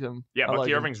like him. Yeah, I Bucky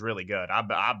like Irving's really good. I've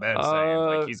been saying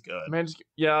like he's good. Man,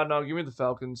 no, give me the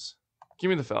Falcons. Give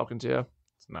me the Falcons. Yeah,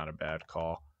 it's not a bad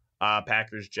call.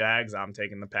 Packers Jags. I'm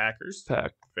taking the Packers.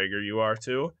 Pack. Figure you are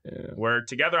too. Yeah. We're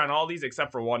together on all these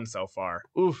except for one so far.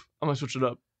 Oof. I'm gonna switch it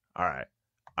up. All right.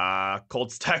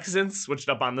 Colts Texans. Switched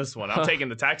up on this one. I'm taking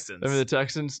the Texans. I mean the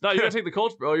Texans. No, you gotta take the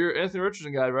Colts, bro. You're an Anthony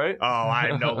Richardson guy, right? Oh,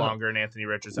 I'm no longer an Anthony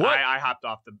Richardson. What? I hopped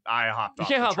off. You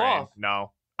can't hop train. off.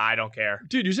 No, I don't care.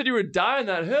 Dude, you said you were dying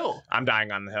that hill. I'm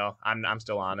dying on the hill. I'm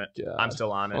still on it. God. I'm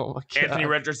still on it. Oh my God. Anthony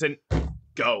Richardson,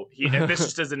 go. This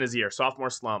just isn't his year. Sophomore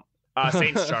slump.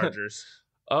 Saints Chargers.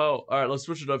 Oh, all right. Let's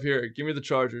switch it up here. Give me the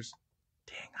Chargers.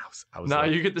 Dang, I was. Nah,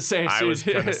 you get the Saints. I was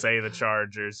gonna say the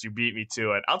Chargers. You beat me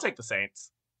to it. I'll take the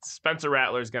Saints. Spencer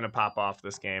Rattler's gonna pop off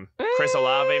this game. Chris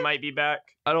Olave might be back.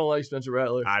 I don't like Spencer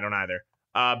Rattler. I don't either.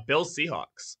 Bills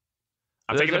Seahawks.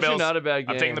 I'm That's taking the Bills. Not a bad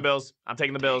game. I'm taking the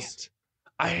Bills.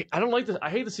 I don't like this. I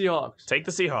hate the Seahawks. Take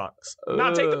the Seahawks.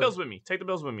 No, take the Bills with me.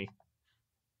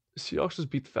 The Seahawks just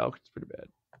beat the Falcons pretty bad.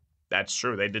 That's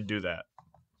true. They did do that.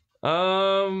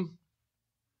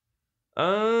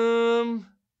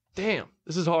 Damn,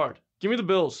 this is hard. Give me the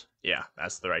Bills. Yeah,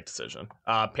 that's the right decision.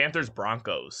 Panthers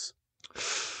Broncos.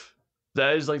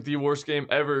 That is like the worst game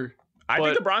ever. I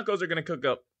think the Broncos are going to cook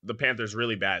up the Panthers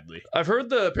really badly. I've heard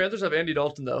the Panthers have Andy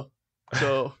Dalton though,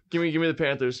 so give me the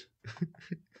Panthers.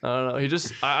 I don't know.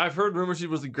 I've heard rumors he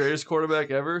was the greatest quarterback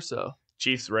ever. So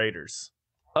Chiefs Raiders.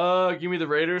 Give me the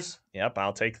Raiders. Yep,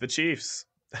 I'll take the Chiefs.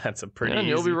 That's a pretty. Man,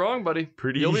 you'll be wrong, buddy.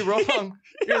 You'll be wrong.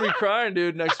 You're gonna be crying,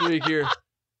 dude, next week here.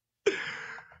 Hey,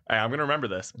 I'm gonna remember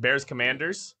this. Bears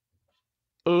Commanders.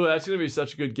 Oh, that's gonna be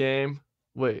such a good game.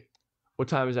 Wait, what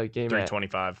time is that game?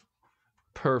 3:25.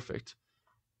 Perfect.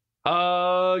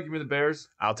 Give me the Bears.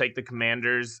 I'll take the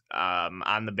Commanders.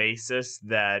 On the basis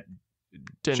that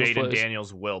Jaden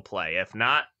Daniels will play. If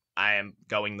not, I am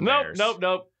going the Bears.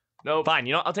 Nope.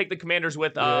 Fine. I'll take the Commanders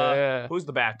with who's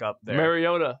the backup there?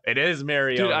 Mariota. It is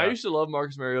Mariota. Dude, I used to love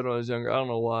Marcus Mariota when I was younger. I don't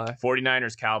know why.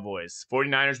 49ers Cowboys.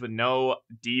 49ers with no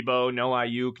Debo, no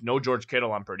Ayuk, no George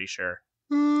Kittle, I'm pretty sure.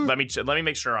 Let me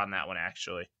make sure on that one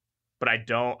actually. But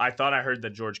I thought I heard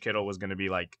that George Kittle was going to be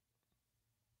like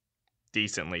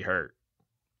decently hurt.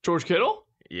 George Kittle?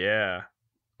 Yeah.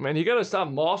 Man, he got to stop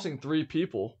mossing 3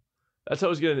 people. That's how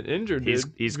he's getting injured, dude.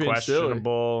 He's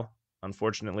questionable. Silly.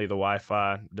 Unfortunately, the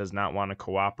Wi-Fi does not want to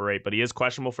cooperate, but he is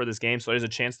questionable for this game, so there's a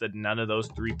chance that none of those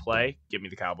 3 play. Give me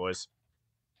the Cowboys.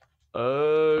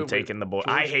 I'm taking the boys.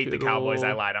 I hate the Cowboys.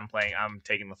 I lied. I'm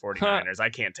taking the 49ers.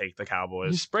 I can't take the Cowboys.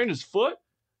 He sprained his foot?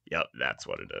 Yep, that's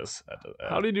what it is.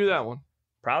 How do you do that one?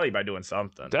 Probably by doing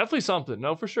something. Definitely something.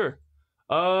 No, for sure.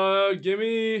 Give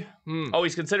me... Oh,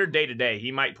 he's considered day-to-day.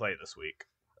 He might play this week.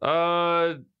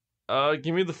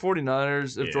 Give me the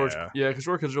 49ers. Because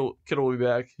George Kittle will be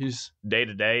back. He's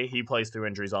day-to-day. He plays through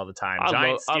injuries all the time.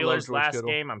 Giants, Steelers last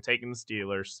game. I'm taking the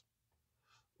Steelers.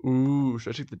 Ooh,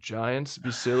 should I take the Giants?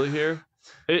 Be silly here.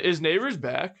 Is Neighbors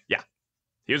back? Yeah.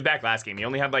 He was back last game. He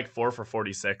only had like 4 for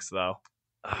 46, though.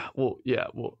 Well,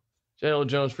 Daniel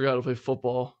Jones forgot to play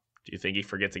football. Do you think he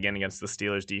forgets again against the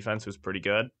Steelers defense, who's pretty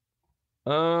good?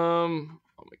 Oh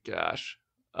my gosh.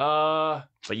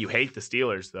 But you hate the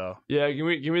Steelers, though. Yeah, give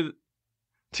me the...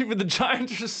 Dude, but the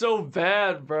Giants are so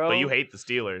bad, bro. But you hate the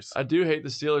Steelers. I do hate the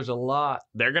Steelers a lot.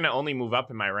 They're going to only move up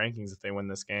in my rankings if they win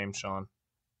this game, Sean.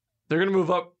 They're going to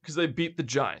move up because they beat the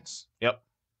Giants. Yep.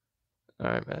 All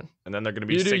right, man. And then they're going to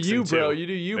be 6-2. You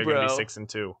do you, they're bro. They're going to be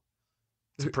 6-2.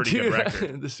 It's a pretty good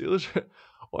record. The Steelers...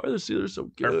 Why are the Steelers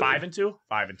so good? Or 5-2?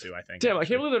 5-2, I think. Damn, I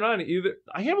can't believe they're not either.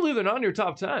 I can't believe they're not in your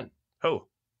top 10. Who?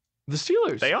 The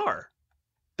Steelers. They are.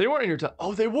 They weren't in your top.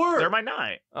 Oh, they were. They're my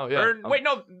 9. Oh, yeah. Wait,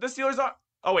 no. The Steelers are...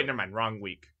 Oh, wait, never mind. Wrong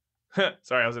week.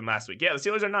 Sorry, I was in last week. Yeah, the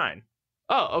Steelers are 9.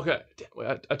 Oh, okay. Damn,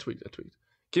 wait, I tweaked.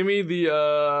 Give me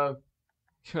the...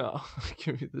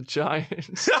 give me the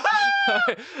Giants.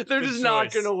 They're just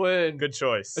not going to win. Good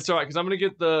choice. It's all right, because I'm going to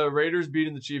get the Raiders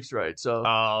beating the Chiefs right. So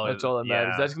that's all that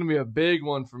matters. That's going to be a big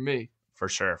one for me. For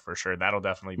sure. That'll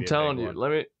definitely be I'm telling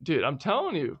you. I'm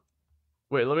telling you.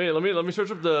 Wait, let me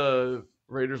search up the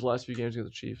Raiders' last few games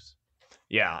against the Chiefs.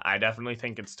 Yeah, I definitely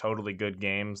think it's totally good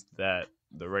games that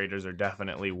the Raiders are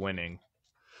definitely winning.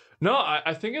 No,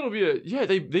 I think it'll be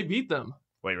they beat them.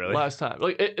 Wait, really? Last time.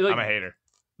 I'm a hater.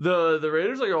 The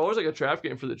Raiders are always like a trap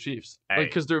game for the Chiefs. Hey.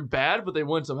 Because they're bad, but they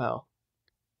win somehow.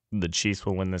 The Chiefs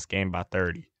will win this game by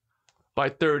 30. By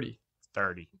 30.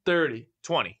 30. 30.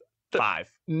 20.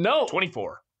 5. No.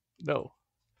 24. No,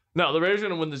 the Raiders are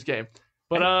going to win this game.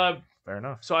 But fair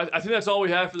enough. So I think that's all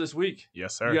we have for this week.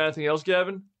 Yes, sir. You got anything else,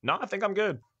 Gavin? No, I think I'm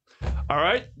good. All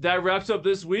right, that wraps up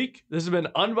this week. This has been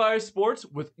Unbiased Sports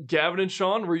with Gavin and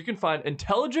Sean, where you can find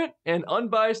intelligent and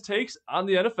unbiased takes on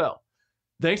the NFL.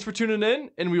 Thanks for tuning in,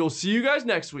 and we will see you guys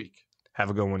next week. Have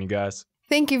a good one, you guys.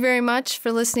 Thank you very much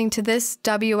for listening to this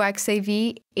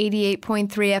WXAV 88.3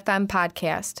 FM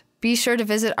podcast. Be sure to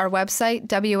visit our website,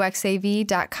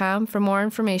 WXAV.com, for more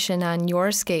information on your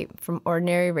escape from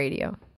ordinary radio.